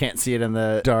 but you can't see it in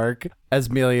the dark. As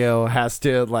Emilio has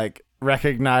to like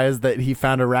recognize that he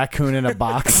found a raccoon in a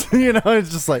box.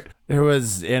 It's just like, it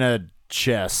was in a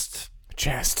chest.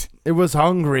 Chest. It was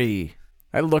hungry.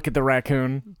 I look at the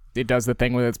raccoon. It does the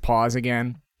thing with its paws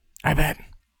again. I bet.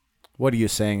 What are you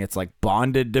saying? It's like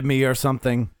bonded to me or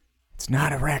something? It's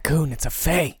not a raccoon, it's a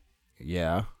fae.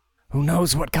 Yeah. Who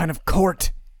knows what kind of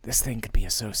court this thing could be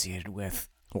associated with.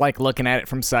 Like looking at it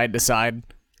from side to side.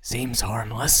 Seems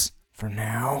harmless for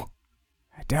now.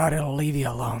 I doubt it'll leave you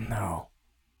alone, though.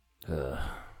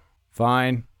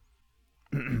 Fine.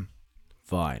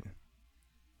 Fine.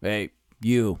 Hey,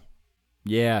 you.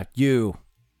 Yeah, you.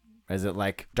 As it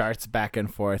like darts back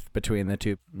and forth between the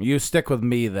two. You stick with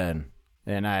me then.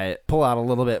 And I pull out a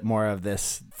little bit more of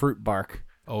this fruit bark.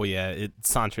 Oh yeah, it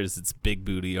saunters its big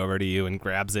booty over to you and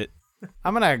grabs it.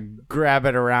 I'm going to grab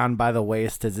it around by the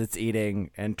waist as it's eating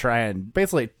and try and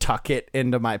basically tuck it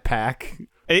into my pack.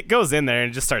 It goes in there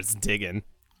and just starts digging.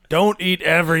 Don't eat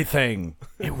everything.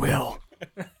 It will.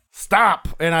 Stop!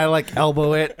 And I like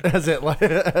elbow it as it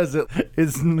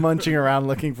is munching around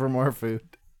looking for more food.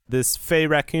 This fey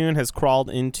raccoon has crawled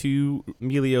into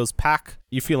Emilio's pack.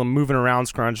 You feel him moving around,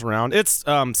 scrounging around. It's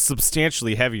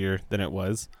substantially heavier than it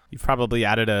was. You've probably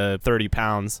added 30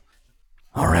 pounds.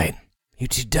 All right, you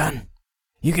two done.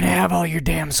 You can have all your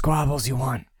damn squabbles you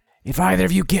want. If either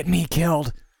of you get me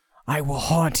killed, I will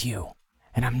haunt you.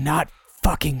 And I'm not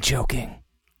fucking joking.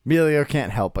 Emilio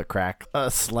can't help but crack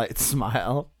a slight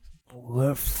smile.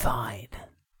 We're fine.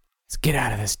 Let's get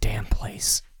out of this damn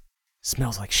place.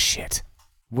 Smells like shit.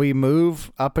 We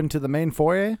move up into the main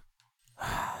foyer.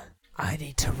 I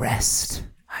need to rest.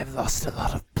 I've lost a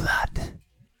lot of blood.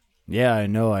 Yeah, I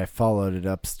know. I followed it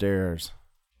upstairs.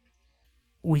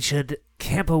 We should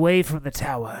camp away from the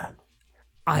tower.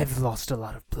 I've lost a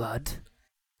lot of blood,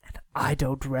 and I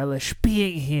don't relish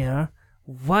being here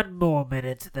one more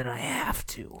minute than I have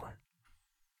to.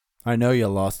 I know you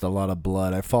lost a lot of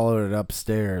blood. I followed it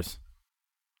upstairs.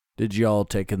 Did y'all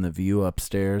take in the view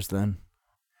upstairs then?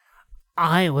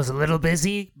 I was a little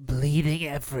busy bleeding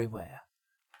everywhere.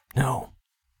 No.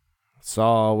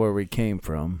 Saw where we came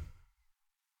from.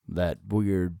 That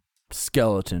weird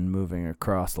skeleton moving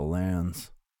across the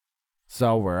lands.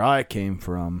 Saw where I came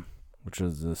from, which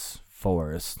was this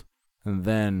forest. And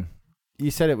then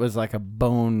you said it was like a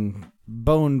bone-based,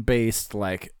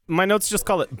 like... My notes just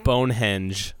call it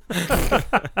Bonehenge.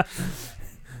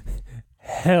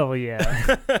 Hell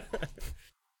yeah.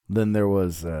 Then there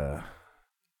was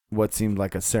what seemed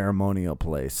like a ceremonial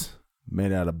place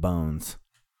made out of bones.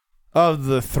 Of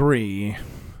the three,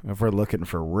 if we're looking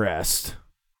for rest,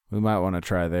 we might want to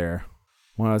try there.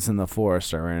 When I was in the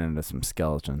forest, I ran into some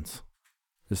skeletons.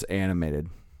 Just animated.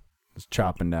 Just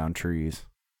chopping down trees.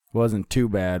 Wasn't too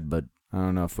bad, but I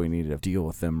don't know if we need to deal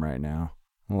with them right now.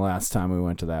 The last time we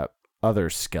went to that other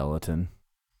skeleton.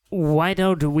 Why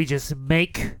don't we just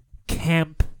make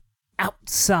camp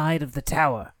outside of the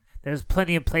tower? There's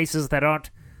plenty of places that aren't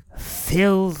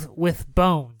filled with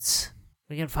bones.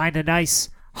 We can find a nice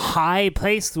high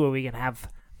place where we can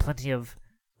have plenty of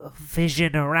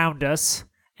vision around us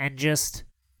and just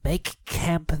make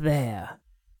camp there.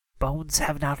 Bones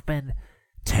have not been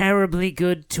terribly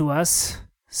good to us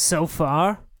so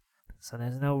far, so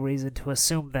there's no reason to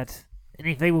assume that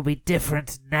anything will be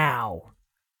different now.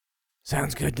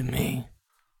 Sounds good to me.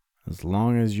 As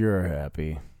long as you're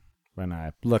happy. When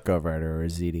I look over at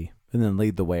Orazidi and then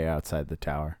lead the way outside the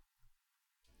tower.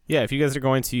 Yeah, if you guys are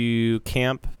going to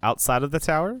camp outside of the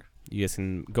tower, you guys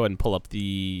can go ahead and pull up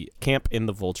the camp in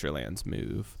the Vulturelands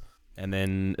move and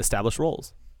then establish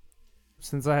roles.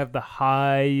 Since I have the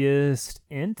highest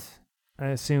int, I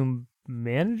assume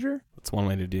manager? That's one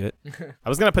way to do it. I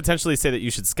was going to potentially say that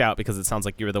you should scout because it sounds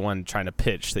like you were the one trying to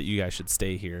pitch that you guys should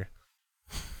stay here.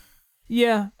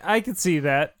 Yeah, I could see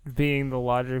that being the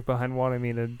logic behind wanting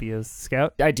me to be a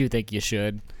scout. I do think you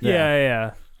should.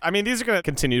 Yeah. I mean, these are going to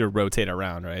continue to rotate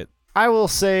around, right? I will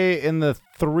say in the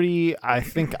three, I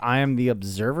think I am the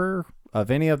observer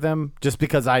of any of them, just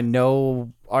because I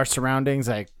know our surroundings.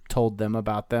 I told them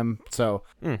about them, so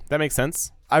That makes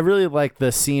sense. I really like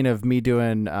the scene of me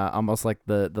doing almost like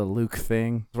the Luke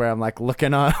thing, where I'm like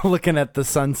looking at the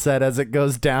sunset as it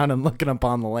goes down and looking up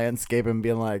on the landscape and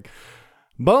being like,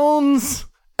 bones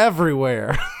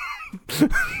everywhere.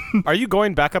 Are you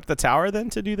going back up the tower then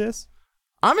to do this?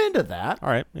 I'm into that. All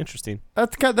right, interesting.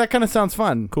 That kind of sounds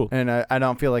fun. Cool. And I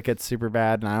don't feel like it's super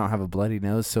bad, and I don't have a bloody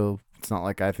nose, so it's not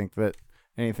like I think that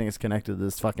anything is connected to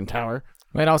this fucking tower.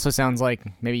 It also sounds like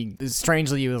maybe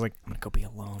strangely you was like, I'm gonna go be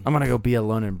alone. I'm gonna go be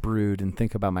alone and brood and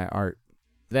think about my art.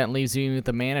 That leaves you with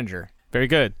the manager. Very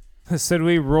good. So do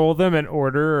we roll them in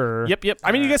order? Or? Yep.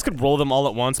 I mean, you guys could roll them all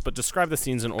at once, but describe the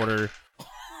scenes in order.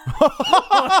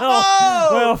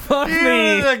 Well, fuck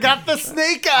me. I got the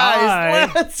snake eyes.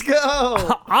 I- Let's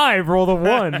go. I rolled a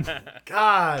 1.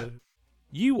 God.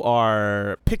 You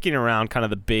are picking around kind of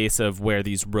the base of where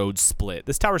these roads split.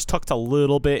 This tower's tucked a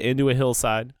little bit into a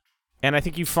hillside, and I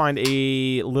think you find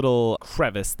a little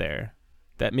crevice there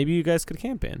that maybe you guys could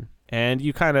camp in. And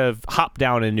you kind of hop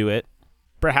down into it,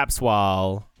 perhaps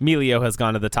while Melio has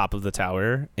gone to the top of the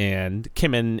tower and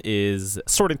Kimmin is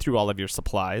sorting through all of your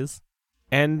supplies.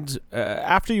 And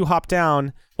after you hop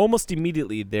down, almost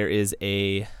immediately there is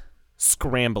a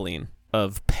scrambling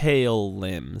of pale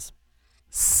limbs,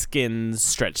 skin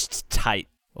stretched tight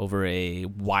over a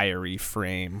wiry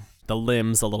frame, the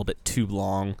limbs a little bit too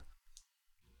long.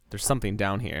 There's something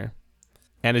down here.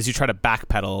 And as you try to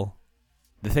backpedal,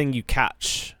 the thing you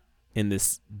catch in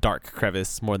this dark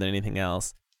crevice more than anything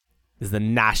else is the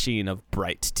gnashing of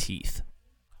bright teeth.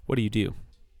 What do you do?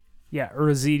 Yeah,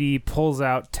 Urzidi pulls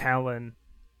out Talon,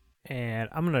 and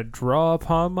I'm going to draw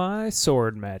upon my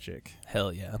sword magic.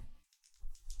 Hell yeah.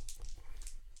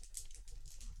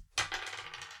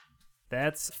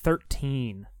 That's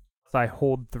 13. So I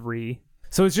hold 3.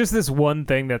 So it's just this one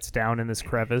thing that's down in this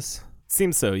crevice.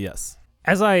 Seems so, yes.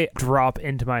 As I drop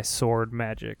into my sword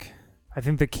magic, I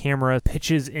think the camera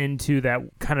pitches into that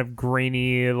kind of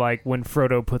grainy, like when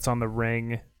Frodo puts on the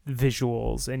ring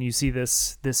visuals, and you see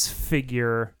this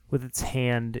figure with its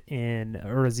hand in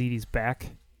Urzidi's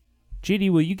back.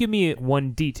 JD, will you give me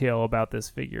one detail about this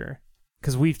figure?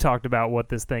 Because we've talked about what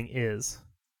this thing is.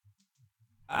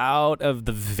 Out of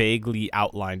the vaguely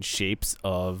outlined shapes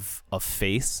of a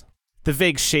face, the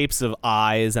vague shapes of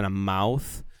eyes and a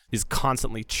mouth is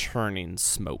constantly churning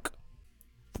smoke.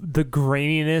 The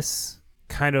graininess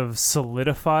kind of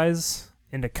solidifies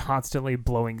into constantly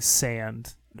blowing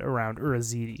sand around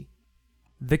Urzidi.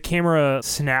 The camera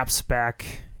snaps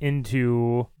back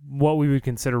into what we would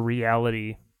consider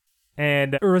reality,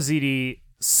 and Urzidi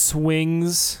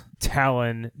swings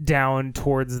Talon down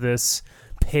towards this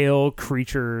pale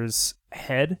creature's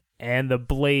head, and the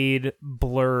blade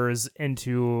blurs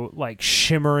into like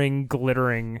shimmering,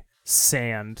 glittering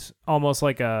sand, almost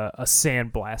like a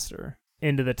sand blaster,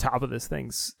 into the top of this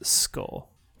thing's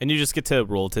skull. And you just get to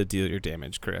roll to deal your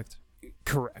damage, correct?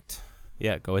 Correct.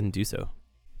 Yeah, go ahead and do so.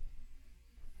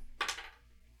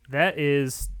 That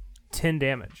is 10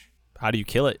 damage. How do you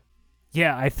kill it?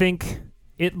 Yeah, I think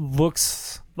it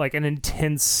looks like an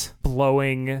intense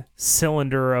blowing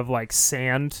cylinder of like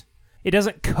sand. It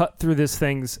doesn't cut through this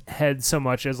thing's head so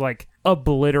much as like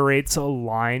obliterates a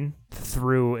line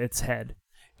through its head.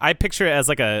 I picture it as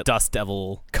like a dust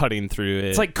devil cutting through it.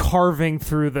 It's like carving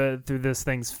through this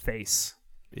thing's face.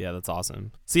 Yeah, that's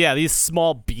awesome. So yeah, these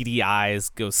small beady eyes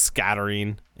go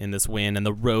scattering in this wind, and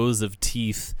the rows of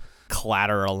teeth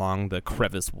clatter along the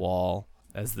crevice wall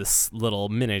as this little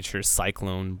miniature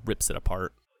cyclone rips it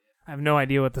apart. I have no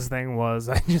idea what this thing was.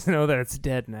 I just know that it's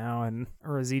dead now, and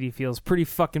Urzidi feels pretty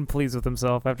fucking pleased with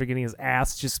himself after getting his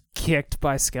ass just kicked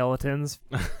by skeletons.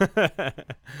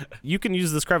 You can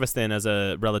use this crevice then as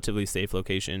a relatively safe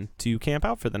location to camp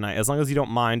out for the night, as long as you don't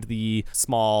mind the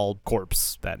small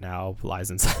corpse that now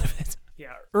lies inside of it.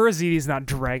 Yeah, Urzidi's not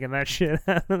dragging that shit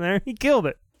out of there. He killed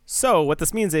it. So what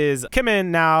this means is, Kimmin,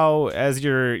 now as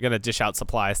you're going to dish out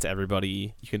supplies to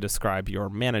everybody, you can describe your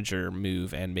manager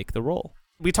move and make the roll.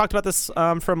 We talked about this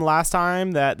from last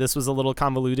time, that this was a little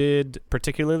convoluted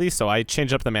particularly, so I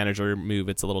changed up the manager move.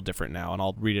 It's a little different now, and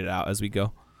I'll read it out as we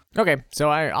go. Okay, so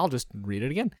I'll just read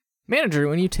it again. Manager,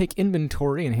 when you take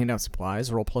inventory and hand out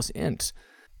supplies, roll plus int.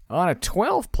 On a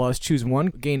 12 plus, choose 1,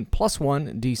 gain plus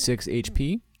 1 d6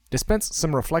 HP. Dispense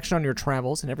some reflection on your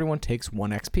travels, and everyone takes 1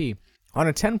 XP. On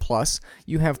a 10 plus,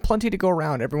 you have plenty to go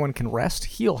around. Everyone can rest,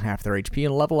 heal half their HP,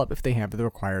 and level up if they have the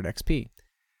required XP.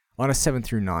 On a 7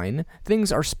 through 9,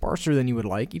 things are sparser than you would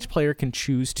like. Each player can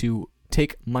choose to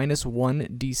take minus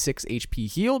 1 d6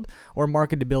 HP healed or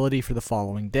marketability for the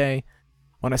following day.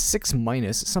 On a 6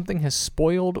 minus, something has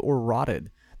spoiled or rotted.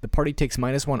 The party takes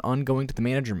minus 1 ongoing to the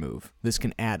manager move. This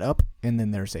can add up, and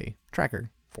then there's a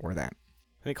tracker for that.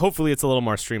 I think hopefully it's a little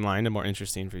more streamlined and more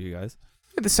interesting for you guys.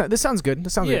 This sounds good.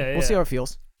 This sounds good. We'll see how it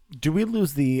feels. Do we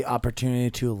lose the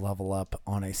opportunity to level up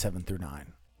on a 7 through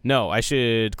 9? No, I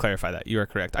should clarify that. You are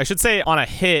correct. I should say on a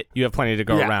hit, you have plenty to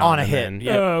go around. on a and hit. then-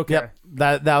 yeah. Oh, okay.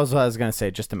 Yep. That was what I was going to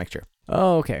say, just to make sure.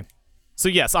 Oh, okay. So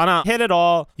yes, on a hit at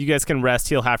all, you guys can rest,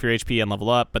 heal half your HP, and level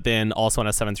up. But then also on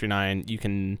a 7 through 9, you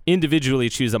can individually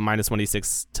choose a minus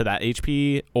 1d6 to that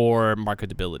HP or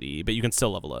marketability, but you can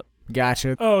still level up.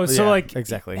 Gotcha. Oh, so Yeah, like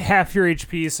exactly. half your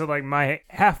HP. So like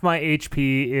half my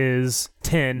HP is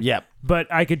 10. Yep.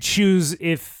 But I could choose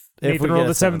if If we Nathan get rolled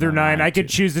a a 7 through 7 or 9. 9 I could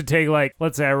too. choose to take like,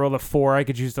 let's say I rolled a 4. I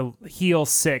could choose to heal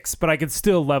 6, but I could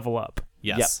still level up.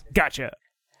 Yes. Gotcha.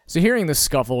 So hearing the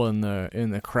scuffle in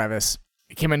the crevice,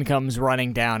 Kimmin comes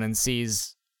running down and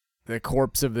sees the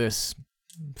corpse of this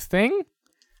thing.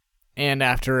 And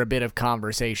after a bit of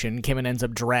conversation, Kimmin ends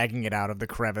up dragging it out of the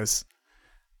crevice,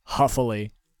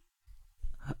 huffily.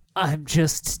 I'm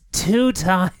just too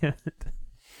tired.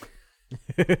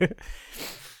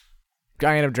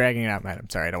 I end up dragging it out. I'm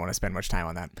sorry, I don't want to spend much time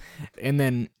on that. And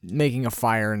then making a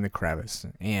fire in the crevice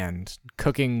and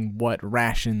cooking what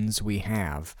rations we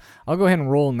have. I'll go ahead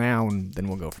and roll now, and then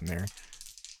we'll go from there.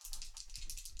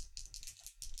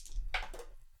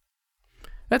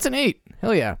 That's an 8.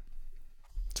 Hell yeah.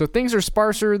 So things are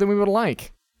sparser than we would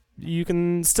like. You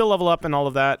can still level up and all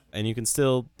of that, and you can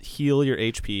still heal your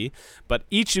HP, but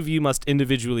each of you must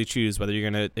individually choose whether you're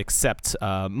going to accept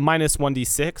minus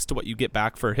 1d6 to what you get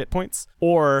back for hit points,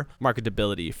 or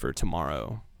marketability for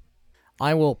tomorrow.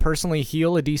 I will personally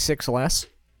heal a d6 less.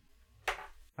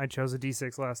 I chose a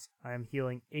D6 last. I am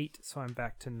healing 8, so I'm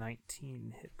back to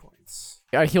 19 hit points.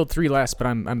 I healed 3 less, but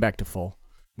I'm back to full,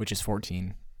 which is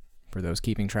 14 for those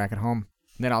keeping track at home.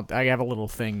 Then I have a little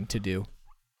thing to do.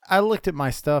 I looked at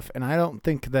my stuff, and I don't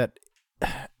think that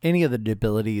any of the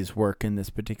abilities work in this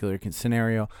particular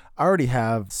scenario. I already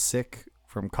have sick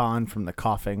from Khan from the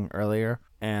coughing earlier,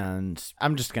 and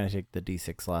I'm just going to take the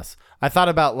D6 less. I thought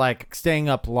about like staying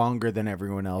up longer than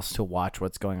everyone else to watch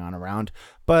what's going on around,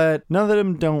 but none of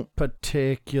them don't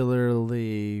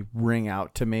particularly ring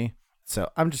out to me. So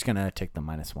I'm just going to take the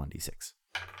minus 1d6,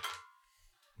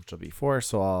 which will be 4,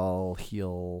 so I'll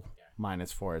heal.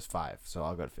 Minus 4 is 5, so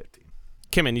I'll go to 15.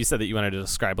 Kimmin, you said that you wanted to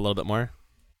describe a little bit more.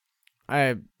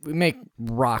 I make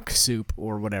rock soup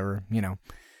or whatever,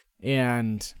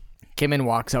 And Kimmin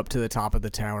walks up to the top of the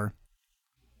tower.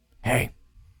 Hey,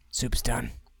 soup's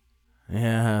done.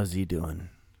 Yeah, how's he doing?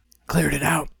 Cleared it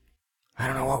out. I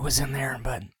don't know what was in there,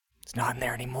 but it's not in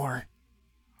there anymore.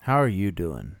 How are you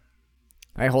doing?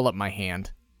 I hold up my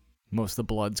hand. Most of the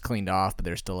blood's cleaned off, but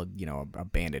there's still a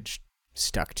bandage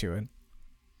stuck to it.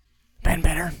 Been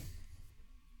better.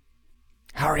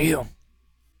 How are you?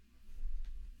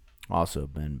 Also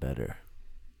been better.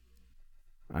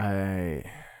 I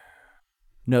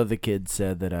know the kid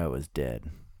said that I was dead,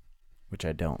 which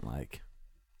I don't like,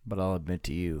 but I'll admit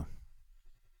to you,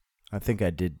 I think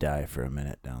I did die for a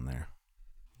minute down there.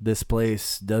 This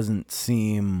place doesn't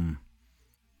seem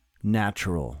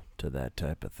natural to that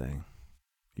type of thing.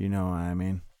 You know what I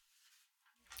mean?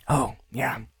 Oh,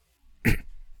 yeah.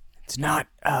 It's not,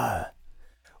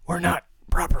 we're not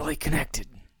properly connected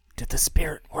to the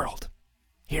spirit world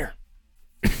here.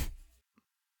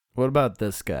 What about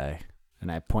this guy? And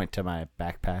I point to my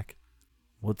backpack.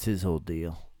 What's his whole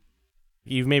deal?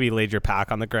 You've maybe laid your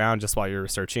pack on the ground just while you're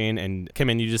researching, and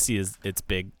Kimmin, you just see its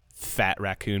big, fat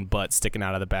raccoon butt sticking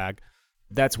out of the bag.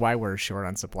 That's why we're short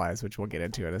on supplies, which we'll get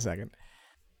into in a second.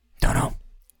 Don't know.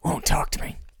 Won't talk to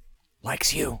me.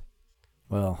 Likes you.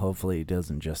 Well, hopefully he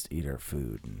doesn't just eat our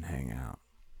food and hang out.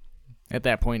 At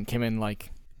that point, Kimmin,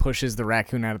 pushes the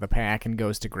raccoon out of the pack and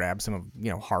goes to grab some of,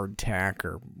 hardtack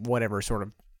or whatever sort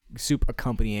of soup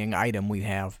accompanying item we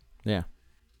have. Yeah.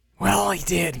 Well, he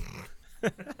did.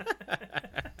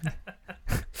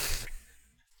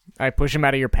 I push him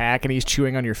out of your pack and he's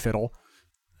chewing on your fiddle.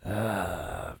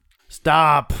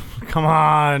 Stop. Come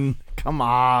on. Come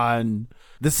on.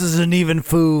 This isn't even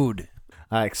food.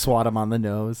 I swat him on the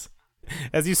nose.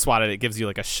 As you swat it gives you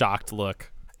a shocked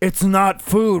look. It's not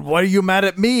food. Why are you mad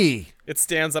at me? It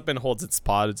stands up and holds its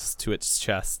paws to its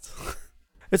chest.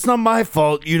 It's not my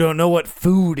fault you don't know what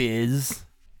food is.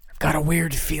 I've got a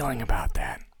weird feeling about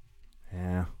that.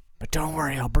 Yeah. But don't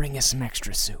worry, I'll bring you some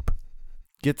extra soup.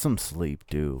 Get some sleep,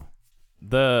 too.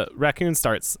 The raccoon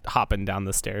starts hopping down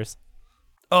the stairs.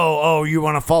 Oh, you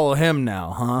want to follow him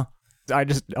now, huh? I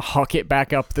just huck it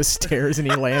back up the stairs and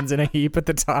he lands in a heap at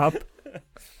the top.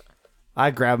 I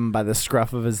grab him by the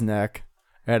scruff of his neck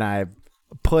and I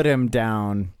put him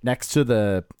down next to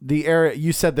the area.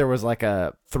 You said there was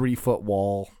a 3-foot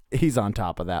wall. He's on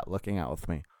top of that looking out with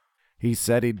me. He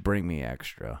said he'd bring me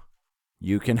extra.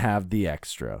 You can have the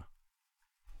extra.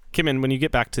 Kimmin, when you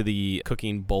get back to the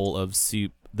cooking bowl of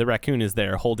soup, the raccoon is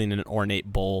there holding an ornate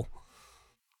bowl.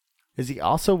 Is he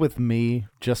also with me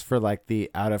just for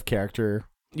the out of character?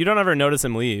 You don't ever notice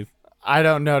him leave. I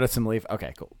don't notice him leave.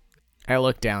 Okay, cool. I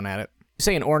look down at it. You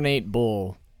say an ornate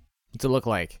bowl. What's it look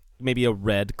like? Maybe a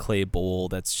red clay bowl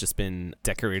that's just been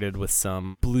decorated with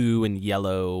some blue and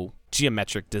yellow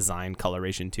geometric design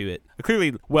coloration to it. A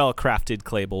clearly well-crafted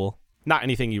clay bowl. Not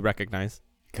anything you recognize.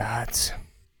 Gods.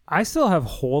 I still have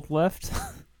hold left.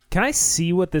 Can I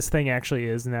see what this thing actually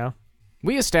is now?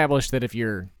 We established that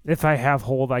If I have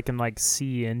hold, I can like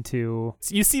see into.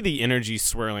 So you see the energy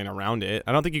swirling around it.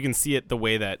 I don't think you can see it the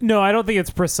way that. No, I don't think it's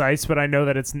precise, but I know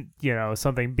that it's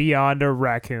something beyond a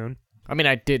raccoon. I mean,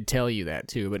 I did tell you that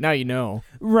too, but now you know.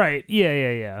 Right?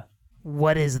 Yeah.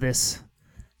 What is this?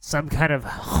 Some kind of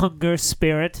hunger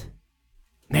spirit?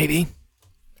 Maybe.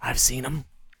 I've seen them.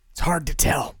 It's hard to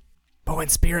tell. But when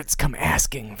spirits come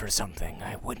asking for something,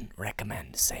 I wouldn't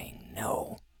recommend saying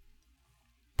no.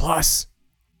 Plus,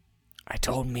 I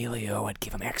told Melio I'd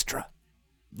give him extra.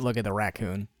 Look at the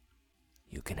raccoon.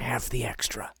 You can have the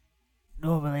extra.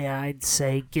 Normally I'd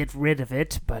say get rid of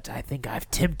it, but I think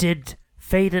I've tempted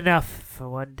fate enough for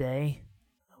one day.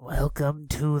 Welcome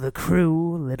to the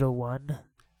crew, little one.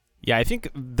 Yeah, I think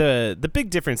the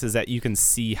big difference is that you can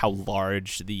see how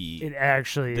large It the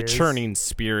actually is. churning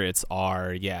spirits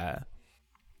are. Yeah.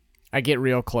 I get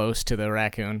real close to the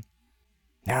raccoon.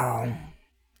 Now,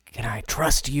 can I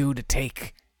trust you to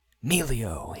take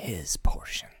Melio his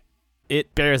portion?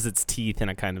 It bares its teeth in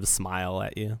a kind of smile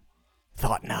at you.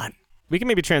 Thought not. We can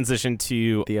maybe transition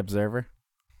to The observer.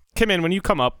 Kim. When you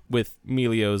come up with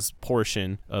Melio's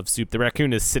portion of soup, the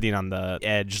raccoon is sitting on the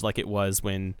edge like it was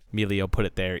when Melio put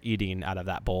it there, eating out of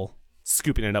that bowl,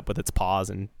 scooping it up with its paws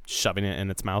and shoving it in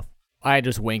its mouth. I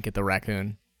just wink at the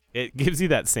raccoon. It gives you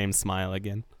that same smile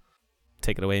again.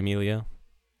 Take it away, Melio.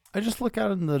 I just look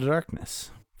out in the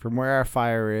darkness. From where our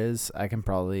fire is, I can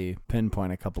probably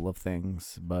pinpoint a couple of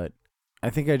things, but I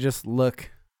think I just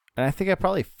look, and I think I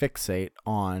probably fixate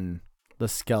on the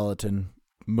skeleton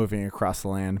moving across the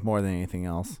land more than anything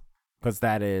else. Because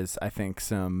that is, I think,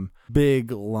 some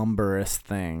big lumberous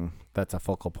thing that's a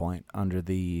focal point under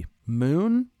the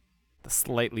moon. The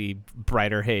slightly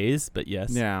brighter haze, but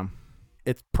yes. Yeah.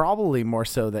 It's probably more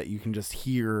so that you can just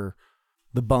hear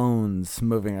the bones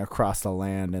moving across the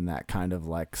land in that kind of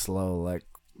like slow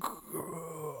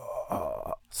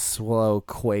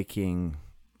quaking.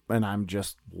 And I'm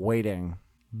just waiting,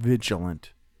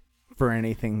 vigilant, for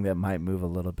anything that might move a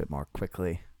little bit more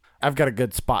quickly. I've got a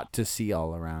good spot to see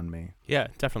all around me. Yeah,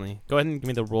 definitely. Go ahead and give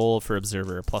me the roll for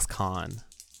observer plus con.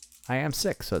 I am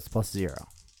 6, so it's +0.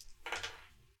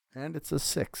 And it's a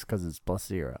 6 because it's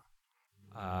 +0.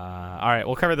 All right,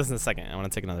 we'll cover this in a second. I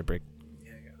want to take another break.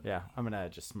 Yeah, I'm going to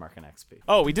just mark an XP.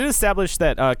 Oh, we did establish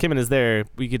that Kimmin is there.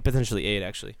 We could potentially aid,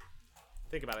 actually.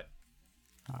 Think about it.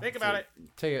 Think about it.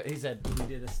 He said we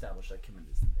did establish that Kim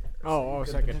is there. Oh,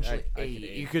 so I could aid.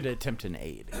 You could attempt an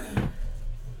aid.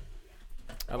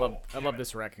 I love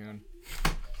this raccoon.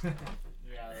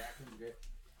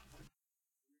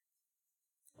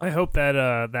 I hope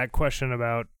that that question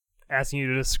about asking you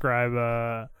to describe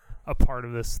a part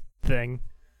of this thing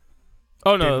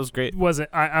Oh, no, that was great. wasn't.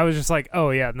 I was just like, oh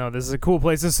yeah, no, this is a cool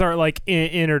place to start like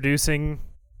introducing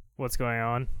what's going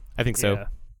on. I think so. Yeah.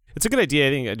 It's a good idea,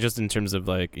 I think, just in terms of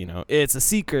like, it's a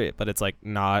secret, but it's like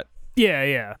not.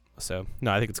 Yeah. So,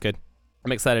 no, I think it's good.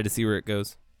 I'm excited to see where it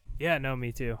goes. Yeah, no,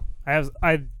 me too.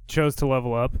 I chose to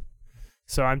level up,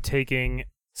 so I'm taking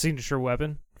signature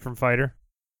weapon from fighter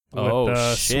with Oh,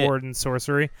 the shit. sword and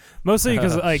sorcery. Mostly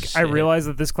because Oh, I shit. realize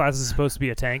that this class is supposed to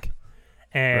be a tank,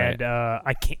 and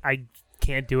I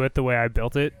can't do it the way I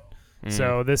built it.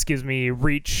 So this gives me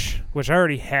reach, which I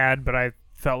already had, but I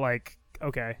felt like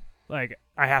okay, like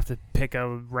I have to pick a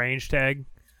range tag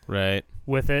Right.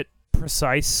 with it.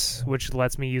 Precise, which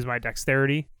lets me use my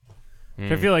dexterity.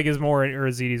 Which I feel like is more in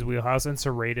Urazidi's wheelhouse, and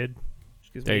serrated.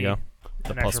 which gives There you me go. The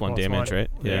an plus extra one damage, right?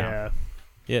 Yeah.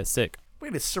 Yeah, sick.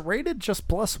 Wait, is serrated just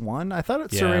 +1? I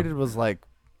thought Yeah. serrated was like...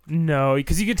 No,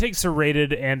 because you can take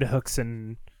serrated and hooks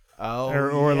and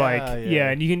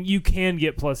and you can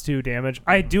get +2 damage.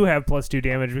 I do have +2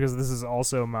 damage because this is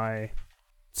also my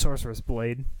sorcerer's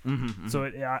blade. So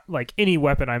it, like any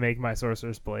weapon I make, my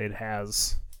sorcerer's blade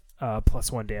has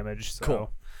 +1 damage. So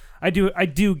Cool. I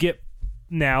do get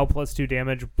now +2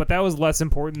 damage, but that was less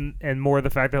important and more the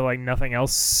fact that like nothing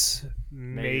else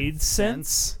made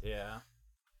sense. Yeah.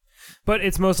 But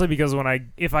it's mostly because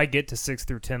if I get to 6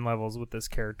 through 10 levels with this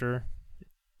character,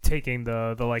 taking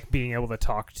the like being able to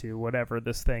talk to whatever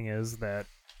this thing is that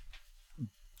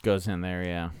Goes in there,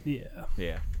 yeah. yeah.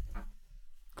 Yeah.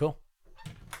 Cool.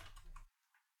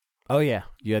 Oh, yeah.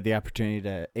 You had the opportunity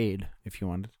to aid if you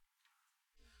wanted.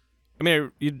 I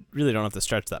mean, you really don't have to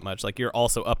stretch that much. Like, you're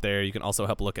also up there. You can also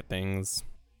help look at things.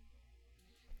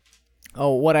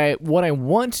 Oh, what I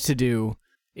want to do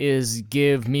is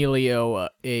give Melio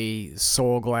a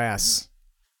soul glass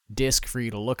disc for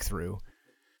you to look through.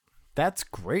 That's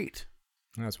great.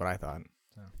 That's what I thought.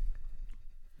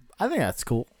 I think that's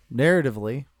cool.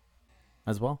 Narratively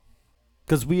as well.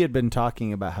 Because we had been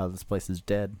talking about how this place is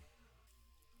dead.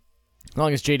 As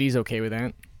long as JD's okay with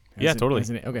that. Yeah, totally.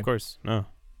 Okay. Of course. No.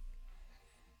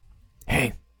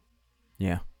 Hey,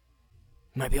 Yeah.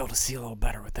 might be able to see a little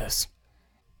better with this.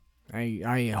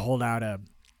 I hold out a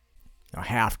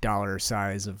 $50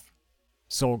 size of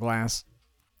soul glass.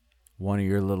 One of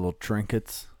your little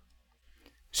trinkets.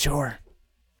 Sure.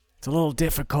 It's a little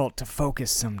difficult to focus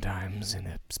sometimes,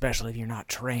 and especially if you're not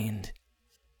trained.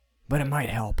 But it might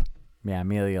help. Yeah,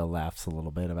 Amelia laughs a little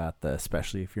bit about the,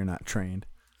 especially if you're not trained.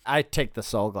 I take the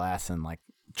soul glass and like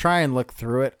try and look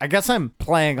through it. I guess I'm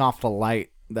playing off the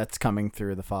light that's coming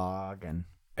through the fog, and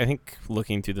I think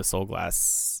looking through the soul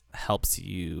glass helps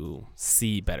you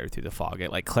see better through the fog.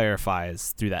 It like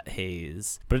clarifies through that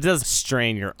haze, but it does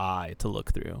strain your eye to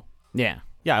look through. yeah.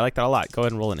 Yeah, I like that a lot. Go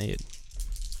ahead and roll an aid.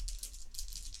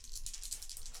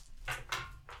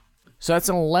 So that's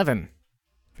an 11.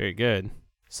 Very good.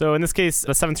 So in this case,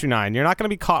 the 7 through 9, you're not going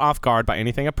to be caught off guard by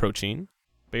anything approaching,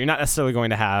 but you're not necessarily going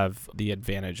to have the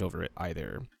advantage over it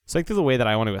either. So I think the way that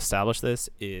I want to establish this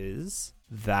is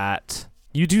that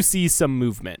you do see some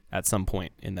movement at some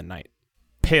point in the night.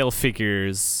 Pale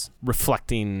figures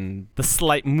reflecting the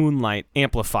slight moonlight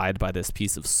amplified by this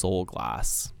piece of soul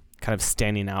glass, kind of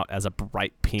standing out as a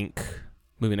bright pink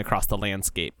moving across the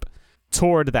landscape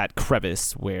toward that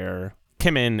crevice where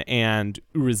Kimin and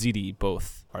Urazidi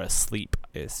both are asleep,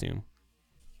 I assume.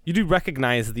 You do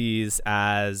recognize these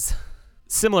as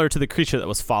similar to the creature that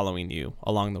was following you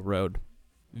along the road.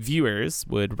 Viewers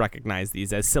would recognize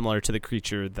these as similar to the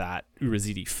creature that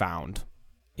Urazidi found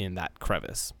in that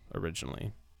crevice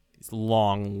originally. These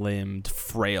long-limbed,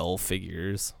 frail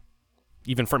figures.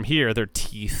 Even from here, their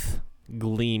teeth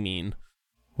gleaming.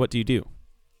 What do you do?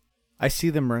 I see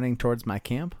them running towards my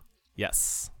camp.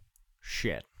 Yes.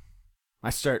 Shit. I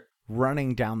start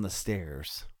running down the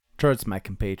stairs towards my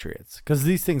compatriots. Because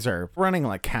these things are running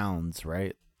like hounds,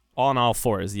 right? On all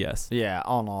fours, yes. Yeah,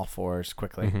 on all fours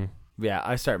quickly. Mhm. Yeah,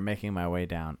 I start making my way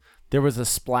down. There was a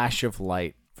splash of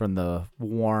light from the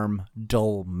warm,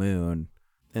 dull moon.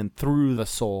 And through the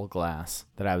soul glass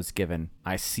that I was given,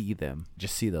 I see them.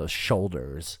 Just see those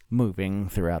shoulders moving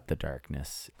throughout the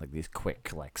darkness. Like these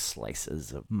quick, like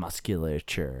slices of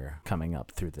musculature coming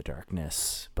up through the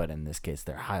darkness. But in this case,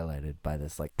 they're highlighted by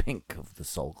this like pink of the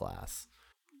soul glass.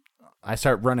 I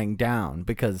start running down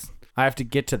because I have to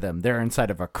get to them. They're inside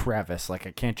of a crevice. Like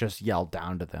I can't just yell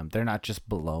down to them. They're not just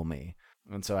below me.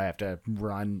 And so I have to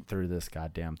run through this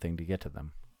goddamn thing to get to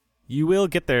them. You will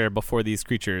get there before these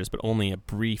creatures, but only a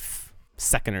brief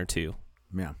second or two.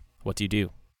 Yeah. What do you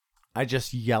do? I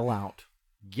just yell out,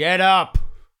 "Get up!"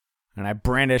 And I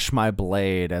brandish my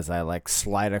blade as I like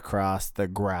slide across the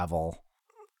gravel.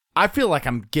 I feel like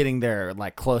I'm getting there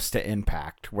like close to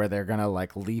impact where they're going to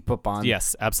like leap up on.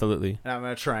 Yes, absolutely. And I'm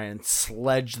going to try and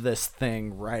sledge this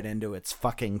thing right into its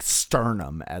fucking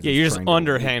sternum. As Yeah, it's you're just trying to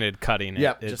underhanded cutting it.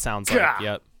 Yep, It just sounds gah! like,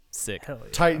 yep, sick.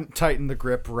 tighten the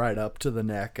grip right up to the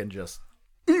neck and just...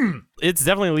 It's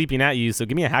definitely leaping at you, so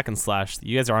give me a hack and slash.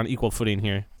 You guys are on equal footing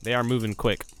here. They are moving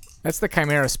quick. That's the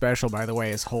Chimera special, by the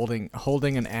way, is holding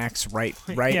an axe right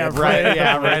Yeah, at right.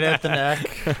 Yeah, right at the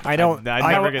neck. I don't.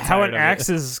 I never get How tired an of axe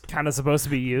it. is kind of supposed to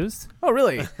be used. Oh,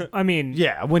 really? I mean,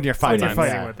 Yeah, when you're when fighting, you're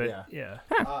fighting yeah, with it. yeah.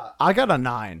 Yeah. I got a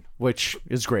 9, which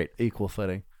is great. Equal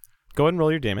footing. Go ahead and roll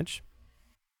your damage.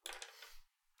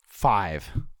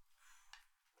 5.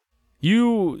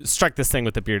 You strike this thing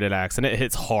with the bearded axe, and it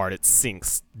hits hard. It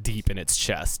sinks deep in its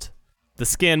chest. The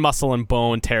skin, muscle, and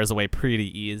bone tears away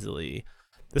pretty easily.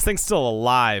 This thing's still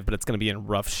alive, but it's going to be in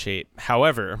rough shape.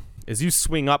 However, as you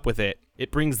swing up with it,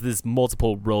 it brings these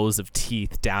multiple rows of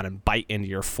teeth down and bite into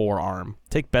your forearm.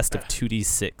 Take best of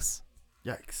 2d6.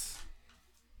 Yikes.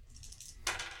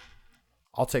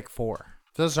 I'll take 4.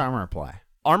 Does armor apply?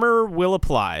 Armor will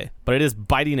apply, but it is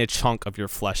biting a chunk of your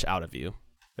flesh out of you.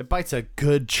 It bites a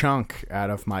good chunk out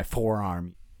of my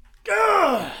forearm.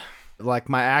 Ugh! Like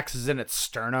my axe is in its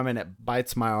sternum and it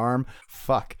bites my arm.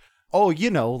 Fuck. Oh, you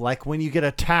know, like when you get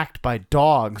attacked by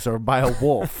dogs or by a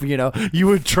wolf, you know, you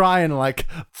would try and like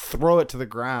throw it to the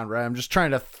ground, right? I'm just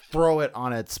trying to throw it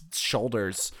on its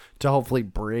shoulders to hopefully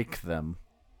break them.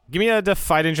 Give me a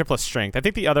defy danger plus strength. I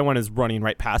think the other one is running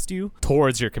right past you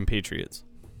towards your compatriots.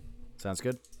 Sounds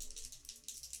good.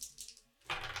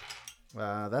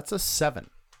 That's a 7.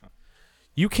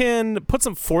 You can put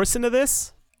some force into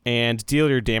this and deal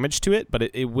your damage to it, but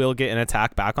it will get an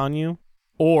attack back on you.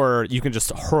 Or you can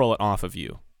just hurl it off of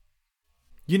you.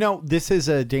 You know, this is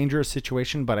a dangerous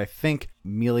situation, but I think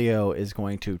Melio is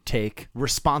going to take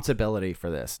responsibility for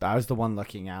this. I was the one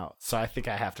looking out, so I think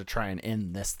I have to try and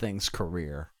end this thing's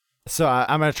career. So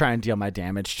I'm going to try and deal my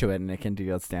damage to it, and it can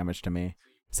deal its damage to me.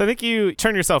 So I think you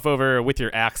turn yourself over with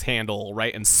your axe handle,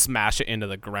 right, and smash it into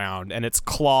the ground, and its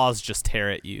claws just tear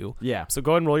at you. Yeah. So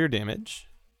go ahead and roll your damage.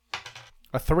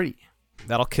 A 3.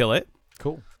 That'll kill it.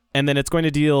 Cool. And then it's going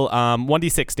to deal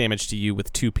 1d6 damage to you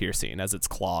with 2 piercing as its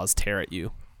claws tear at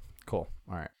you. Cool.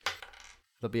 All right.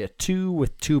 There'll be a 2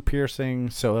 with 2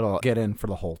 piercing, so it'll get in for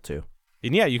the whole 2.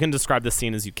 And yeah, you can describe the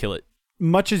scene as you kill it.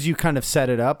 Much as you kind of set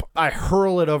it up, I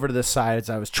hurl it over to the side as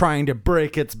I was trying to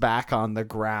break its back on the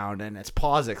ground and its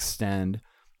paws extend.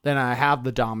 Then I have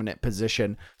the dominant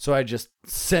position, so I just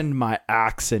send my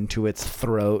axe into its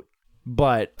throat.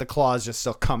 But the claws just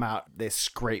still come out. They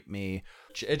scrape me.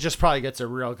 It just probably gets a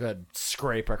real good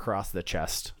scrape across the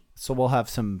chest. So we'll have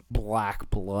some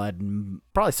black blood and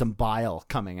probably some bile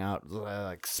coming out,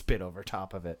 like spit over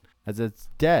top of it, as it's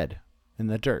dead in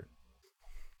the dirt.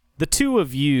 The two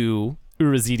of you,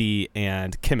 Urazidi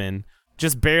and Kimin,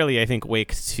 just barely, I think,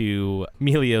 wake to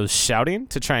Melio's shouting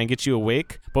to try and get you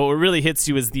awake. But what really hits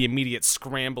you is the immediate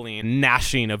scrambling,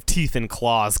 gnashing of teeth and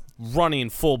claws,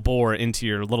 running full bore into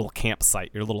your little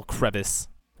campsite, your little crevice.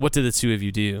 What do the two of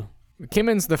you do?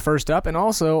 Kimin's the first up, and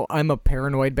also I'm a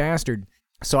paranoid bastard.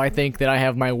 So I think that I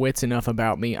have my wits enough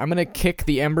about me. I'm going to kick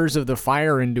the embers of the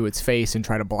fire into its face and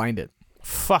try to blind it.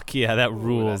 Fuck yeah, that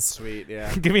rules. That's sweet,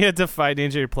 yeah. Give me a Defy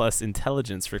Danger plus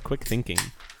intelligence for quick thinking.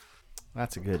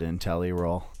 That's a good intelli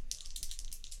roll.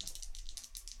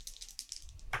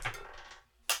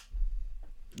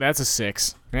 That's a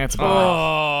 6. That's bad.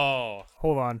 Oh.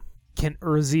 Hold on. Can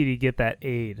Urzidi get that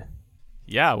aid?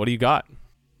 Yeah, what do you got?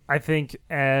 I think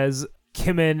as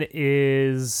Kimin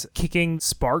is kicking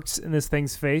sparks in this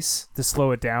thing's face to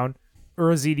slow it down,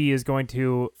 Urzidi is going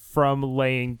to, from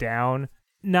laying down,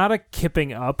 not a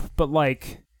kipping up, but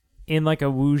like in like a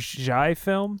Wu Zhai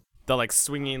film. The like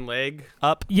swinging leg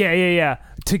up. Yeah.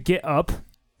 To get up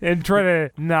and try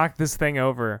to knock this thing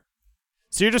over.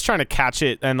 So you're just trying to catch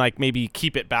it and like maybe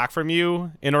keep it back from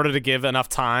you in order to give enough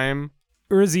time.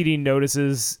 Urzidi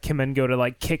notices Kimin go to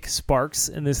like kick sparks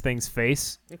in this thing's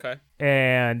face. Okay.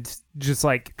 And just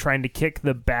like trying to kick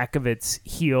the back of its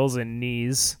heels and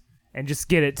knees and just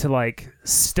get it to like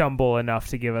stumble enough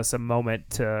to give us a moment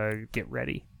to get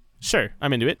ready. Sure,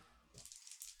 I'm into it.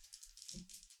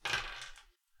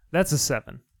 That's a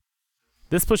 7.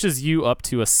 This pushes you up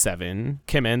to a 7,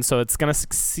 Kimin, so it's going to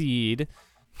succeed.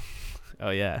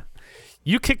 Oh, yeah.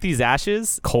 You kick these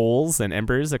ashes, coals, and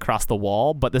embers across the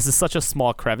wall, but this is such a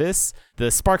small crevice,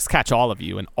 the sparks catch all of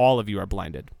you, and all of you are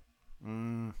blinded.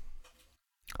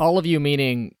 All of you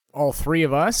meaning all three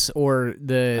of us, or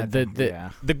the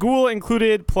The ghoul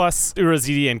included, plus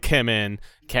Urazidi and Kimin.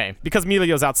 Okay. Because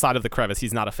Melio's outside of the crevice,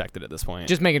 he's not affected at this point.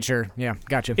 Just making sure. Yeah,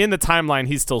 gotcha. In the timeline,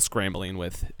 he's still scrambling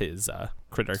with his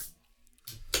critter.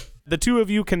 The two of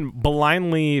you can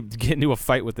blindly get into a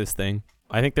fight with this thing.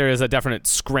 I think there is a definite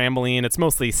scrambling. It's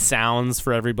mostly sounds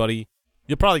for everybody.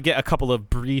 You'll probably get a couple of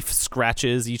brief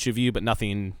scratches, each of you, but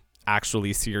nothing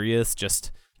actually serious.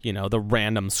 Just, you know, the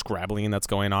random scrabbling that's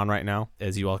going on right now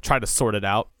as you all try to sort it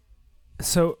out.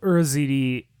 So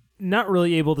Urzidi, not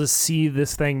really able to see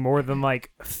this thing more than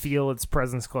like feel its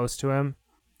presence close to him,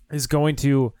 is going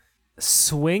to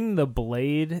swing the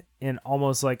blade in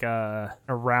almost like a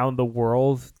around the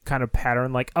world kind of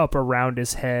pattern, like up around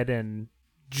his head, and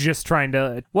just trying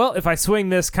to, well, if I swing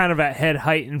this kind of at head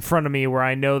height in front of me where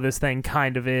I know this thing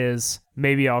kind of is,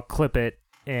 maybe I'll clip it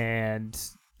and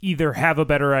either have a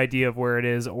better idea of where it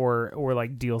is or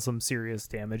like deal some serious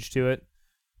damage to it.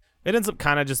 It ends up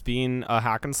kind of just being a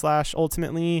hack and slash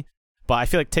ultimately, but I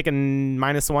feel like taking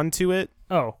 -1 to it.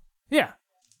 Oh, yeah.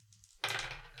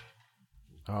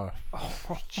 Oh,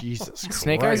 Jesus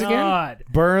Snake Christ. eyes again? God.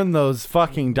 Burn those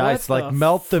fucking dice, What like the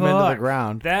melt them into the fuck?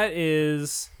 ground. That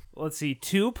is, let's see,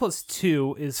 2 +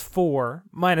 2 is 4,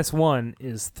 -1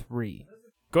 is 3.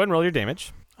 Go ahead and roll your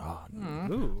damage.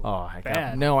 Ooh, Oh, I got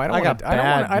bad. No, I don't I want got to. I don't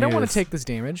want. bad I don't want news. to take this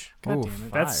damage. God Ooh, damn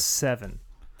it. That's 7.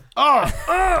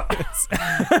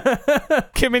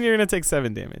 Kimin, you're going to take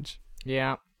 7 damage.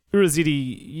 Yeah.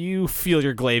 Urazidi, you feel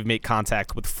your glaive make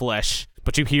contact with flesh,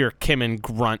 but you hear Kimin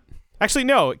grunt. Actually,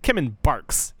 no, Kimin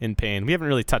barks in pain. We haven't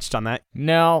really touched on that.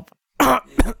 No.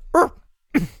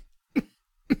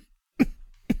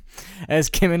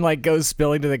 As Kimin like goes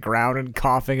spilling to the ground and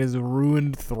coughing his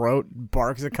ruined throat,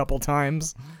 barks a couple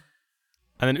times.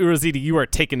 And then Urazidi, you are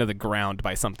taken to the ground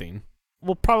by something.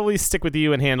 We'll probably stick with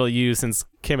you and handle you since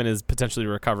Kimin is potentially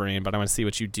recovering, but I want to see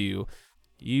what you do.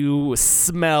 You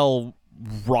smell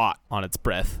rot on its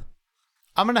breath.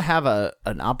 I'm going to have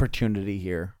an opportunity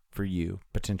here for you,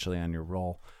 potentially on your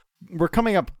roll. We're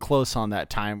coming up close on that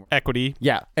time. Equity.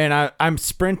 Yeah, and I'm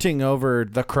sprinting over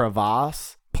the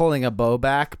crevasse pulling a bow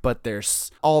back, but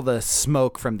there's all the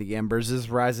smoke from the embers is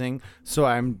rising. So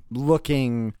I'm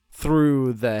looking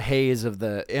through the haze of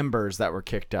the embers that were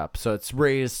kicked up. So it's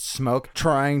raised smoke,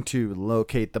 trying to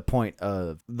locate the point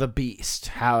of the beast,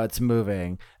 how it's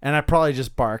moving. And I probably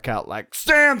just bark out like,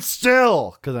 stand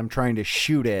still, because I'm trying to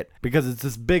shoot it, because it's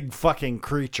this big fucking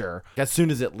creature. As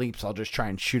soon as it leaps, I'll just try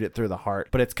and shoot it through the heart.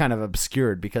 But it's kind of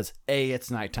obscured because A,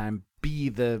 it's nighttime, B,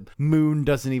 the moon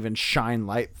doesn't even shine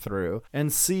light through,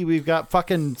 and C, we've got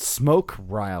fucking smoke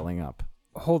riling up.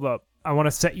 Hold up. I want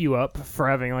to set you up for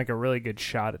having like a really good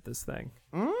shot at this thing.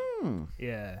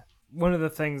 Yeah. One of the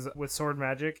things with sword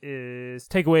magic is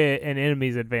take away an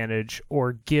enemy's advantage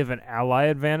or give an ally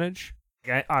advantage.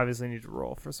 I obviously need to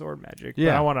roll for sword magic, but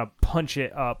Yeah. I want to punch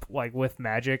it up like with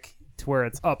magic to where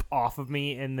it's up off of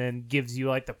me and then gives you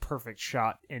like the perfect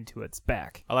shot into its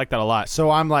back. I like that a lot. So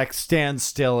I'm like, stand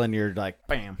still, and you're like,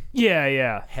 bam.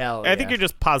 Yeah. Hell I think you're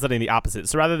just positing the opposite.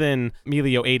 So rather than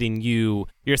Melio aiding you,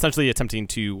 you're essentially attempting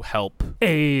to help.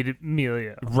 Aid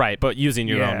Melia. Right, but using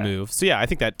your own move. So yeah, I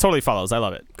think that totally follows. I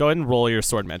love it. Go ahead and roll your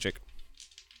sword magic.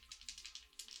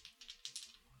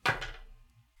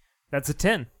 That's a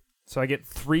 10. So I get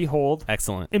 3 hold.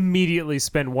 Excellent. Immediately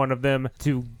spend one of them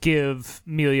to give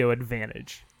Melio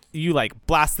advantage. You like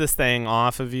blast this thing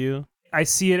off of you. I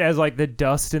see it as like the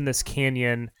dust in this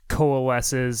canyon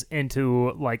coalesces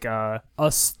into like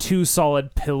us 2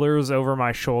 solid pillars over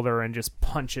my shoulder and just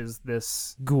punches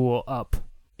this ghoul up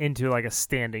into like a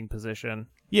standing position.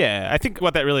 Yeah, I think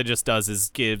what that really just does is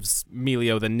gives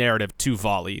Melio the narrative to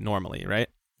volley normally, right?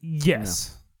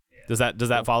 Yes. Does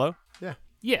that follow?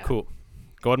 Yeah. Cool.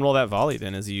 Go ahead and roll that volley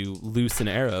then as you loose an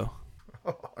arrow.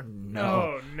 No.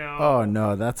 Oh no. Oh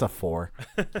no, that's a 4.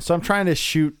 So I'm trying to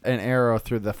shoot an arrow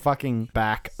through the fucking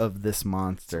back of this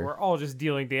monster. We're all just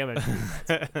dealing damage.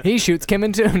 He shoots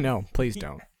Kimmin too? No, please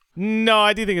don't. No,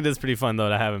 I do think it is pretty fun though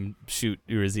to have him shoot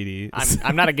Urazidi.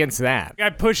 I'm not against that. I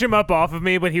push him up off of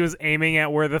me, but he was aiming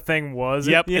at where the thing was.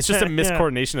 Yep, it's just a Yeah.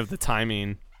 miscoordination of the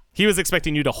timing. He was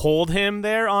expecting you to hold him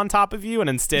there on top of you, and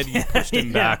instead you pushed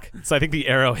him back. So I think the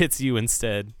arrow hits you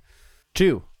instead.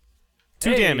 2. 2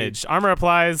 Hey. damage. Armor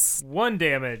applies. 1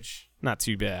 damage. Not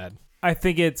too bad. I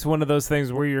think it's one of those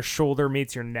things where your shoulder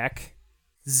meets your neck,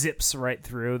 zips right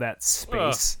through that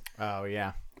space. Oh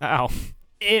yeah. Ow.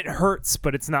 It hurts,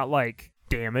 but it's not like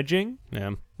damaging,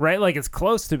 Yeah. right? Like it's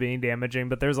close to being damaging,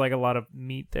 but there's like a lot of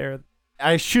meat there.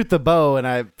 I shoot the bow and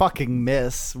I fucking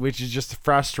miss, which is just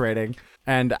frustrating.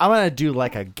 And I'm gonna do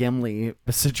like a Gimli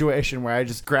situation where I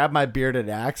just grab my bearded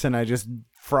axe and I just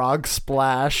frog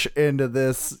splash into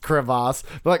this crevasse,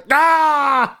 like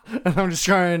ah! And I'm just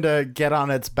trying to get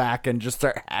on its back and just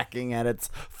start hacking at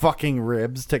its fucking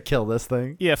ribs to kill this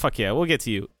thing. Yeah, fuck yeah. We'll get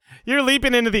to you. You're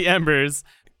leaping into the embers.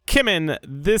 Kimmin,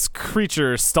 this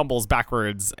creature stumbles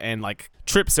backwards and like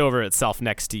trips over itself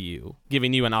next to you,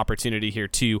 giving you an opportunity here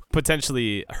to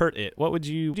potentially hurt it. What would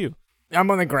you do? I'm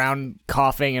on the ground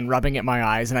coughing and rubbing at my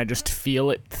eyes, and I just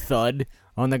feel it thud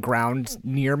on the ground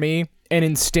near me. And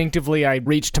instinctively, I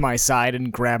reach to my side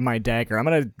and grab my dagger. I'm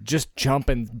going to just jump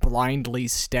and blindly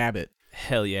stab it.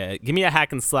 Hell yeah. Give me a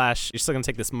hack and slash. You're still going to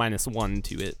take this -1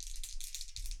 to it.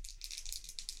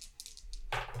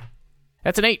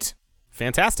 That's an 8.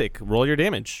 Fantastic. Roll your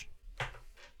damage.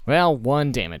 Well,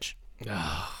 1 damage.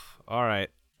 All right.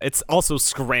 It's also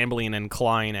scrambling and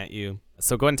clawing at you.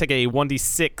 So go ahead and take a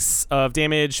 1d6 of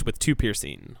damage with 2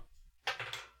 piercing.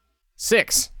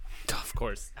 6. Of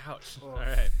course. Ouch. All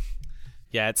right.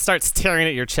 Yeah, it starts tearing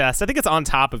at your chest. I think it's on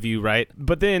top of you, right?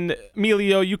 But then,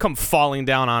 Melio, you come falling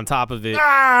down on top of it.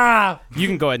 You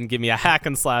can go ahead and give me a hack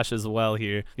and slash as well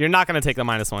here. You're not going to take the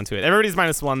 -1 to it. Everybody's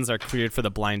 -1s are cleared for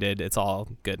the blinded. It's all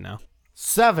good now.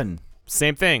 7.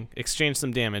 Same thing. Exchange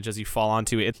some damage as you fall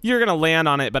onto it. You're going to land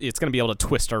on it, but it's going to be able to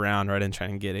twist around right and try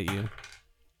and get at you.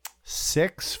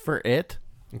 6 for it.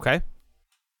 Okay?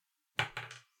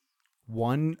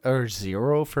 1 or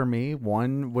 0 for me.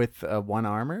 1 with 1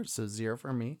 armor, so 0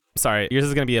 for me. Sorry, yours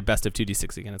is going to be a best of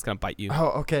 2d6 again. It's going to bite you.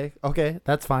 Oh, okay. Okay,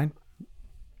 that's fine.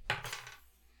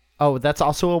 Oh, that's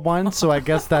also a 1, so I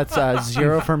guess that's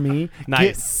 0 for me.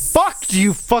 Nice. Get fucked,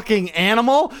 you fucking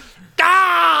animal!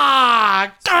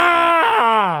 Ah!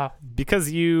 Ah!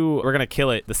 Because you were going to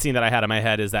kill it, the scene that I had in my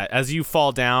head is that as you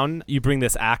fall down, you bring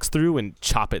this axe through and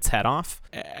chop its head off.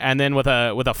 And then with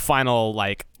a final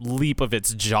like leap of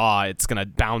its jaw, it's going to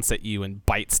bounce at you and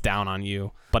bites down on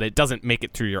you. But it doesn't make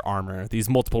it through your armor. These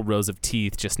multiple rows of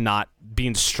teeth just not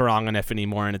being strong enough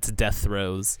anymore in its death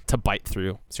throes to bite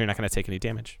through. So you're not going to take any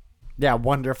damage. Yeah,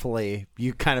 wonderfully.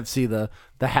 You kind of see the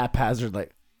haphazard,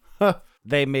 like, huh,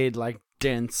 they made like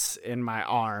dents in my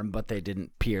arm, but they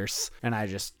didn't pierce, and I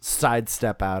just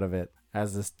sidestep out of it.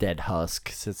 as this dead husk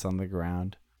sits on the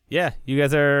ground. Yeah, you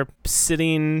guys are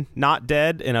sitting not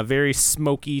dead in a very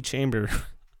smoky chamber.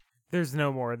 There's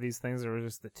no more of these things. There were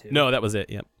just the two. No, that was it.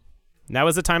 Yep. Now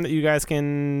is the time that you guys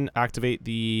can activate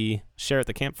the share at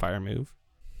the campfire move.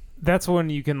 That's when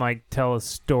you can like tell a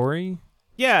story.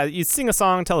 Yeah, you sing a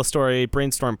song, tell a story,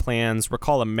 brainstorm plans,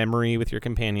 recall a memory with your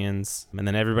companions, and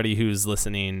then everybody who's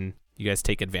listening, you guys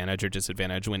take advantage or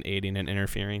disadvantage when aiding and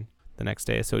interfering the next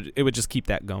day. So it would just keep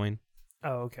that going.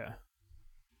 Oh, okay.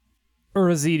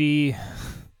 Urazidi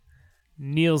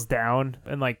kneels down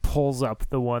and like pulls up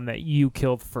the one that you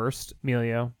killed first,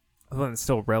 Emilio, the one that's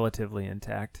still relatively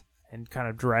intact, and kind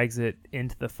of drags it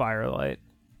into the firelight.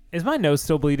 Is my nose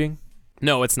still bleeding?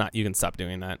 No, it's not. You can stop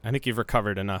doing that. I think you've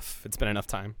recovered enough. It's been enough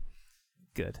time.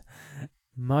 Good.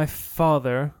 My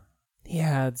father, he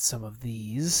had some of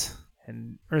these,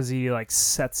 and Urazidi like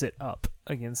sets it up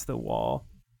against the wall.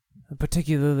 A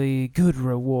particularly good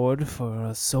reward for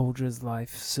a soldier's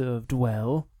life served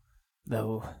well,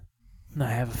 though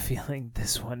I have a feeling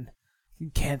this one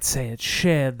can't say it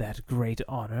shared that great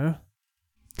honor.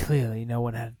 Clearly no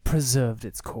one had preserved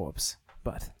its corpse,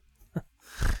 but,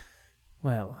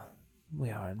 well, we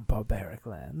are in barbaric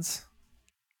lands.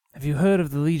 Have you heard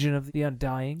of the Legion of the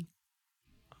Undying?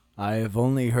 I have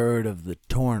only heard of the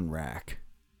Torn Rack.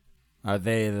 Are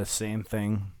they the same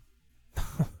thing?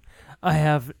 I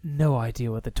have no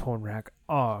idea what the Torn Rack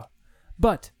are,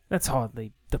 but that's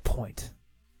hardly the point.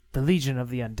 The Legion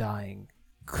of the Undying,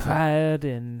 clad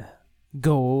in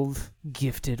gold,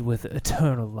 gifted with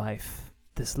eternal life.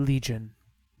 This legion,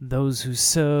 those who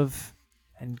serve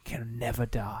and can never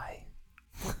die.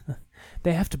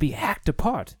 They have to be hacked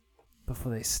apart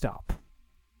before they stop.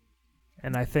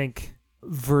 And I think,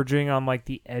 verging on like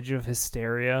the edge of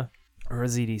hysteria,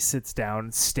 Urazidi sits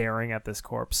down staring at this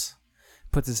corpse,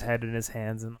 puts his head in his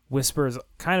hands and whispers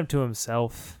kind of to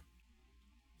himself,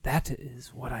 "That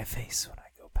is what I face when I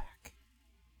go back."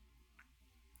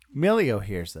 Emilio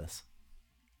hears this.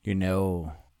 You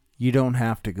know, you don't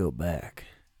have to go back.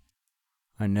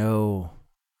 I know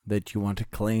that you want to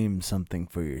claim something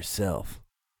for yourself,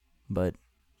 but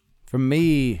for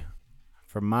me,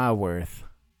 for my worth,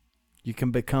 you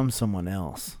can become someone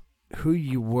else. Who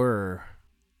you were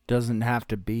doesn't have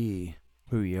to be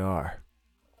who you are.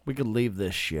 We could leave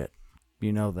this shit.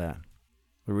 You know that.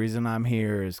 The reason I'm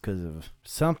here is because of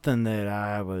something that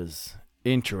I was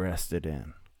interested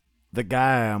in. The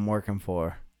guy I'm working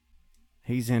for,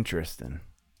 he's interesting.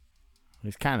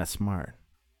 He's kind of smart.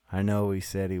 I know he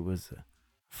said he was a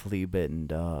flea-bitten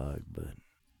dog, but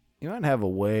he might have a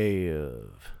way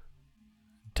of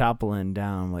toppling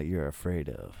down what you're afraid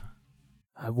of.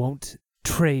 I won't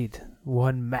trade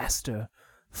one master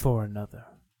for another.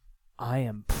 I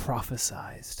am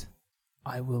prophesized.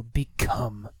 I will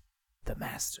become the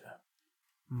master.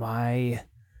 My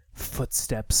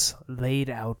footsteps laid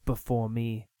out before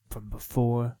me from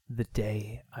before the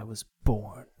day I was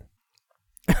born.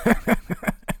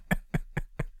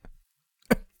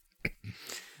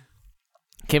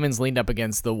 Kimmon's leaned up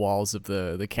against the walls of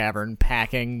the cavern,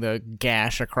 packing the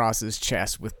gash across his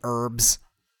chest with herbs.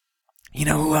 You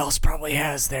know who else probably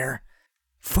has their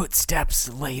footsteps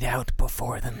laid out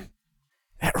before them?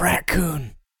 That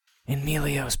raccoon in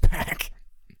Emilio's pack.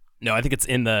 No, I think it's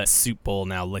in the soup bowl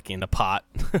now, licking the pot.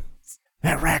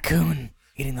 That raccoon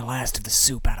eating the last of the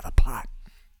soup out of the pot.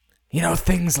 You know,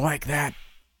 things like that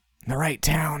in the right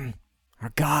town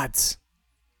are gods.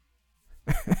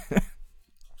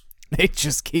 They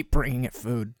just keep bringing it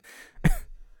food.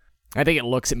 I think it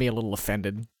looks at me a little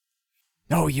offended.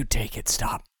 Oh, you take it,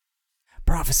 stop.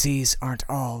 Prophecies aren't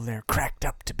all they're cracked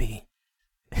up to be.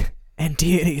 And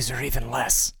deities are even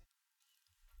less.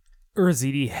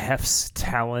 Urazidi hefts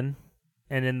Talon,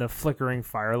 and in the flickering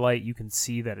firelight you can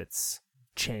see that it's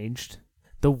changed.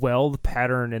 The weld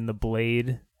pattern in the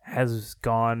blade has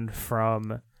gone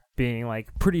from being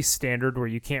like pretty standard where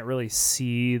you can't really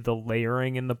see the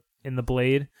layering in the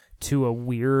blade to a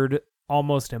weird,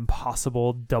 almost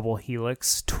impossible double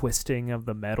helix twisting of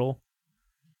the metal.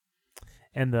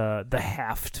 And the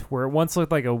haft, where it once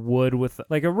looked like a wood with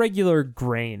like a regular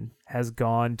grain, has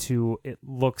gone to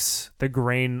the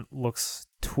grain looks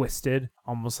twisted,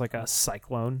 almost like a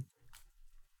cyclone.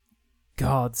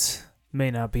 Gods may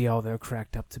not be all they're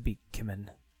cracked up to be,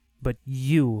 Kimmon, but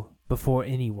you, before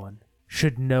anyone,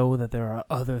 should know that there are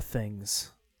other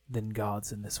things than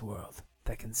gods in this world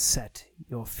that can set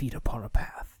your feet upon a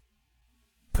path.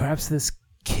 Perhaps this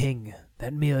king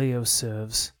that Emilio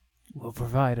serves will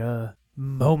provide a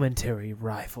momentary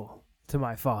rival to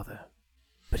my father,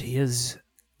 but he is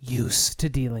used to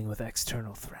dealing with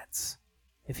external threats.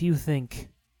 If you think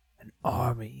an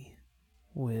army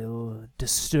will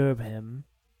disturb him,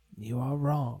 you are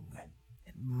wrong.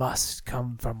 It must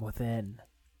come from within.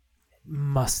 It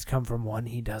must come from one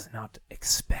he does not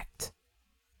expect.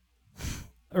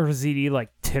 Urzidi like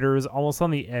titters, almost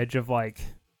on the edge of like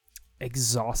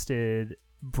exhausted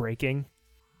breaking,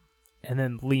 and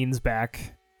then leans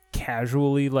back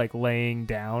casually, like laying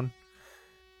down.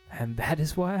 And that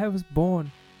is why I was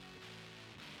born.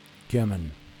 Gemin,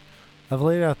 I've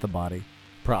laid out the body,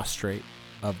 prostrate,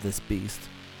 of this beast.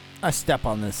 I step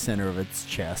on the center of its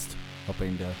chest,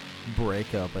 hoping to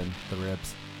break open the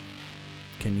ribs.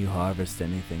 Can you harvest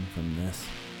anything from this?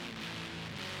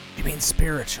 You mean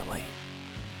spiritually?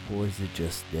 Or is it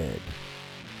just dead?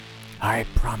 I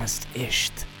promised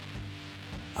Isht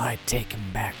I'd take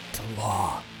him back to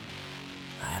law.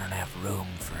 I don't have room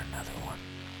for another one.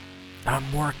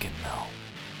 I'm working, though.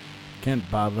 Can't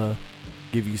Baba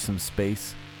give you some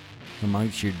space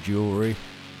amongst your jewelry?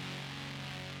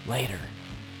 Later.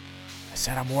 I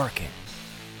said I'm working.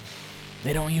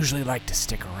 They don't usually like to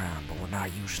stick around, but we're not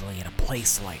usually in a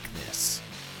place like this.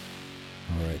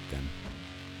 Alright then.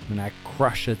 When I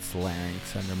crush its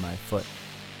larynx under my foot,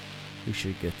 we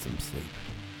should get some sleep.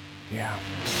 Yeah.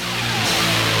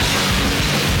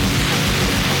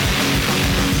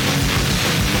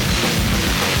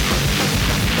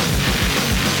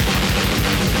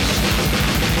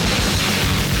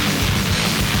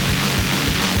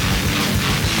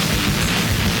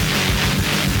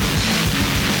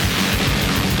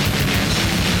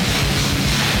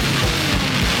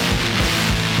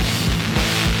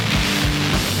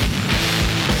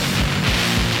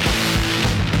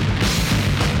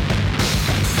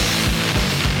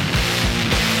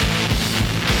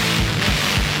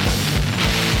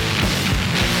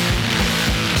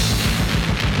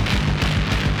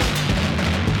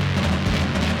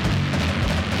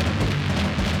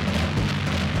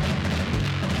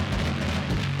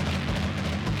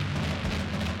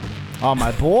 Oh,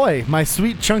 my boy, my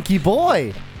sweet chunky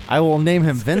boy. I will name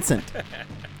him Vincent.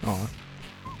 Oh,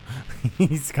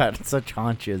 he's got such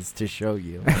haunches to show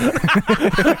you.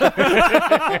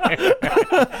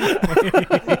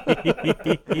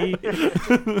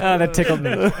 That tickled me.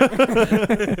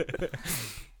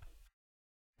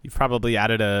 You've probably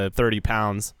added 30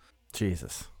 pounds.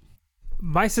 Jesus.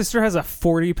 My sister has a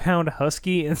 40-pound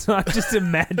husky, and so I'm just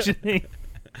imagining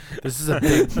This is a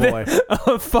big boy.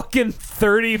 a fucking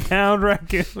 30-pound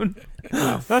raccoon.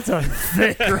 That's a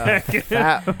thick raccoon.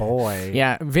 Fat boy.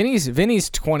 Yeah, Vinny's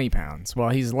 20 pounds. Well,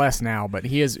 he's less now, but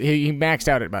he maxed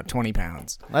out at about 20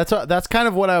 pounds. That's kind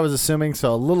of what I was assuming.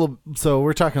 So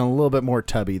we're talking a little bit more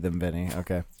tubby than Vinny.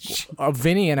 Okay. A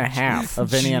Vinny and a half. A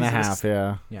Vinny and a Jesus. half,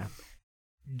 yeah. Yeah.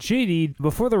 JD,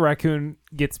 before the raccoon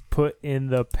gets put in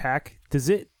the pack, does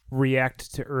it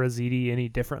react to Urazidi any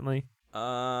differently?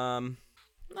 I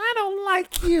don't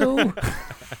like you.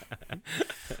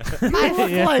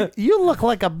 You look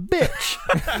like a bitch.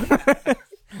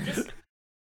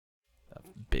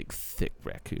 Big, thick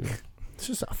raccoon. It's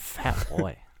just a fat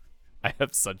boy. I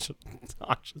have such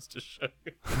haunches to show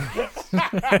you.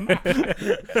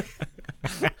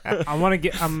 I want to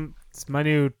get. It's my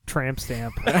new tramp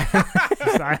stamp.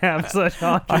 I have such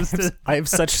haunches. I have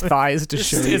such thighs to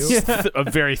show you. It's a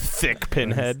very thick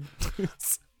pinhead.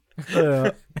 His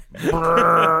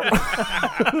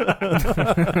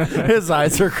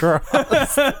eyes are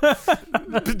crossed.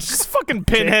 Just fucking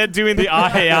pinhead doing the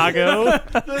aheago.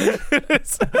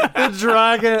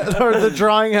 The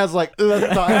drawing has like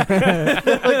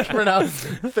pronounced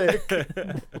thick.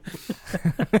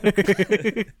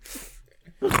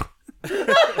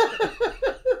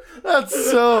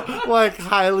 That's so like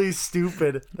highly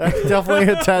stupid. That's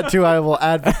definitely a tattoo I will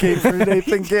advocate for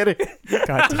Nathan getting.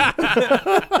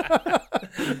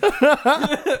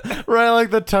 Right, like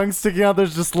the tongue sticking out.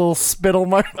 There's just little spittle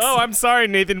marks. Oh, I'm sorry,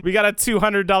 Nathan. We got a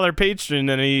 $200 patron,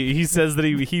 and he says that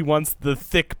he wants the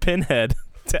thick pinhead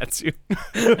tattoo.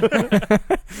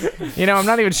 I'm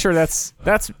not even sure that's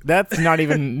not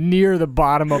even near the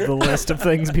bottom of the list of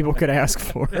things people could ask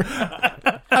for.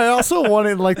 I also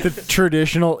wanted like the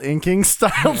traditional inking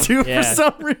style too. Yeah. For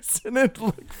some reason, it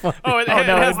looked funny. Oh, it no,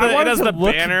 has I wanted the to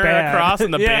look banner bad. across,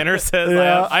 and the Yeah. banner says,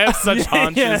 Yeah. I have such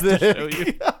haunches to show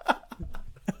you.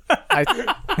 I'm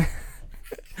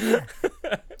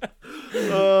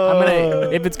gonna,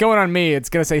 if it's going on me, it's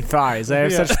gonna say thighs. I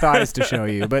have such thighs to show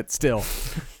you, but still.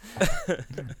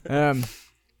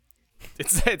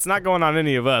 It's not going on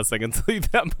any of us, I can tell you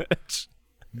that much.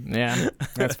 Yeah,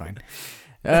 that's fine.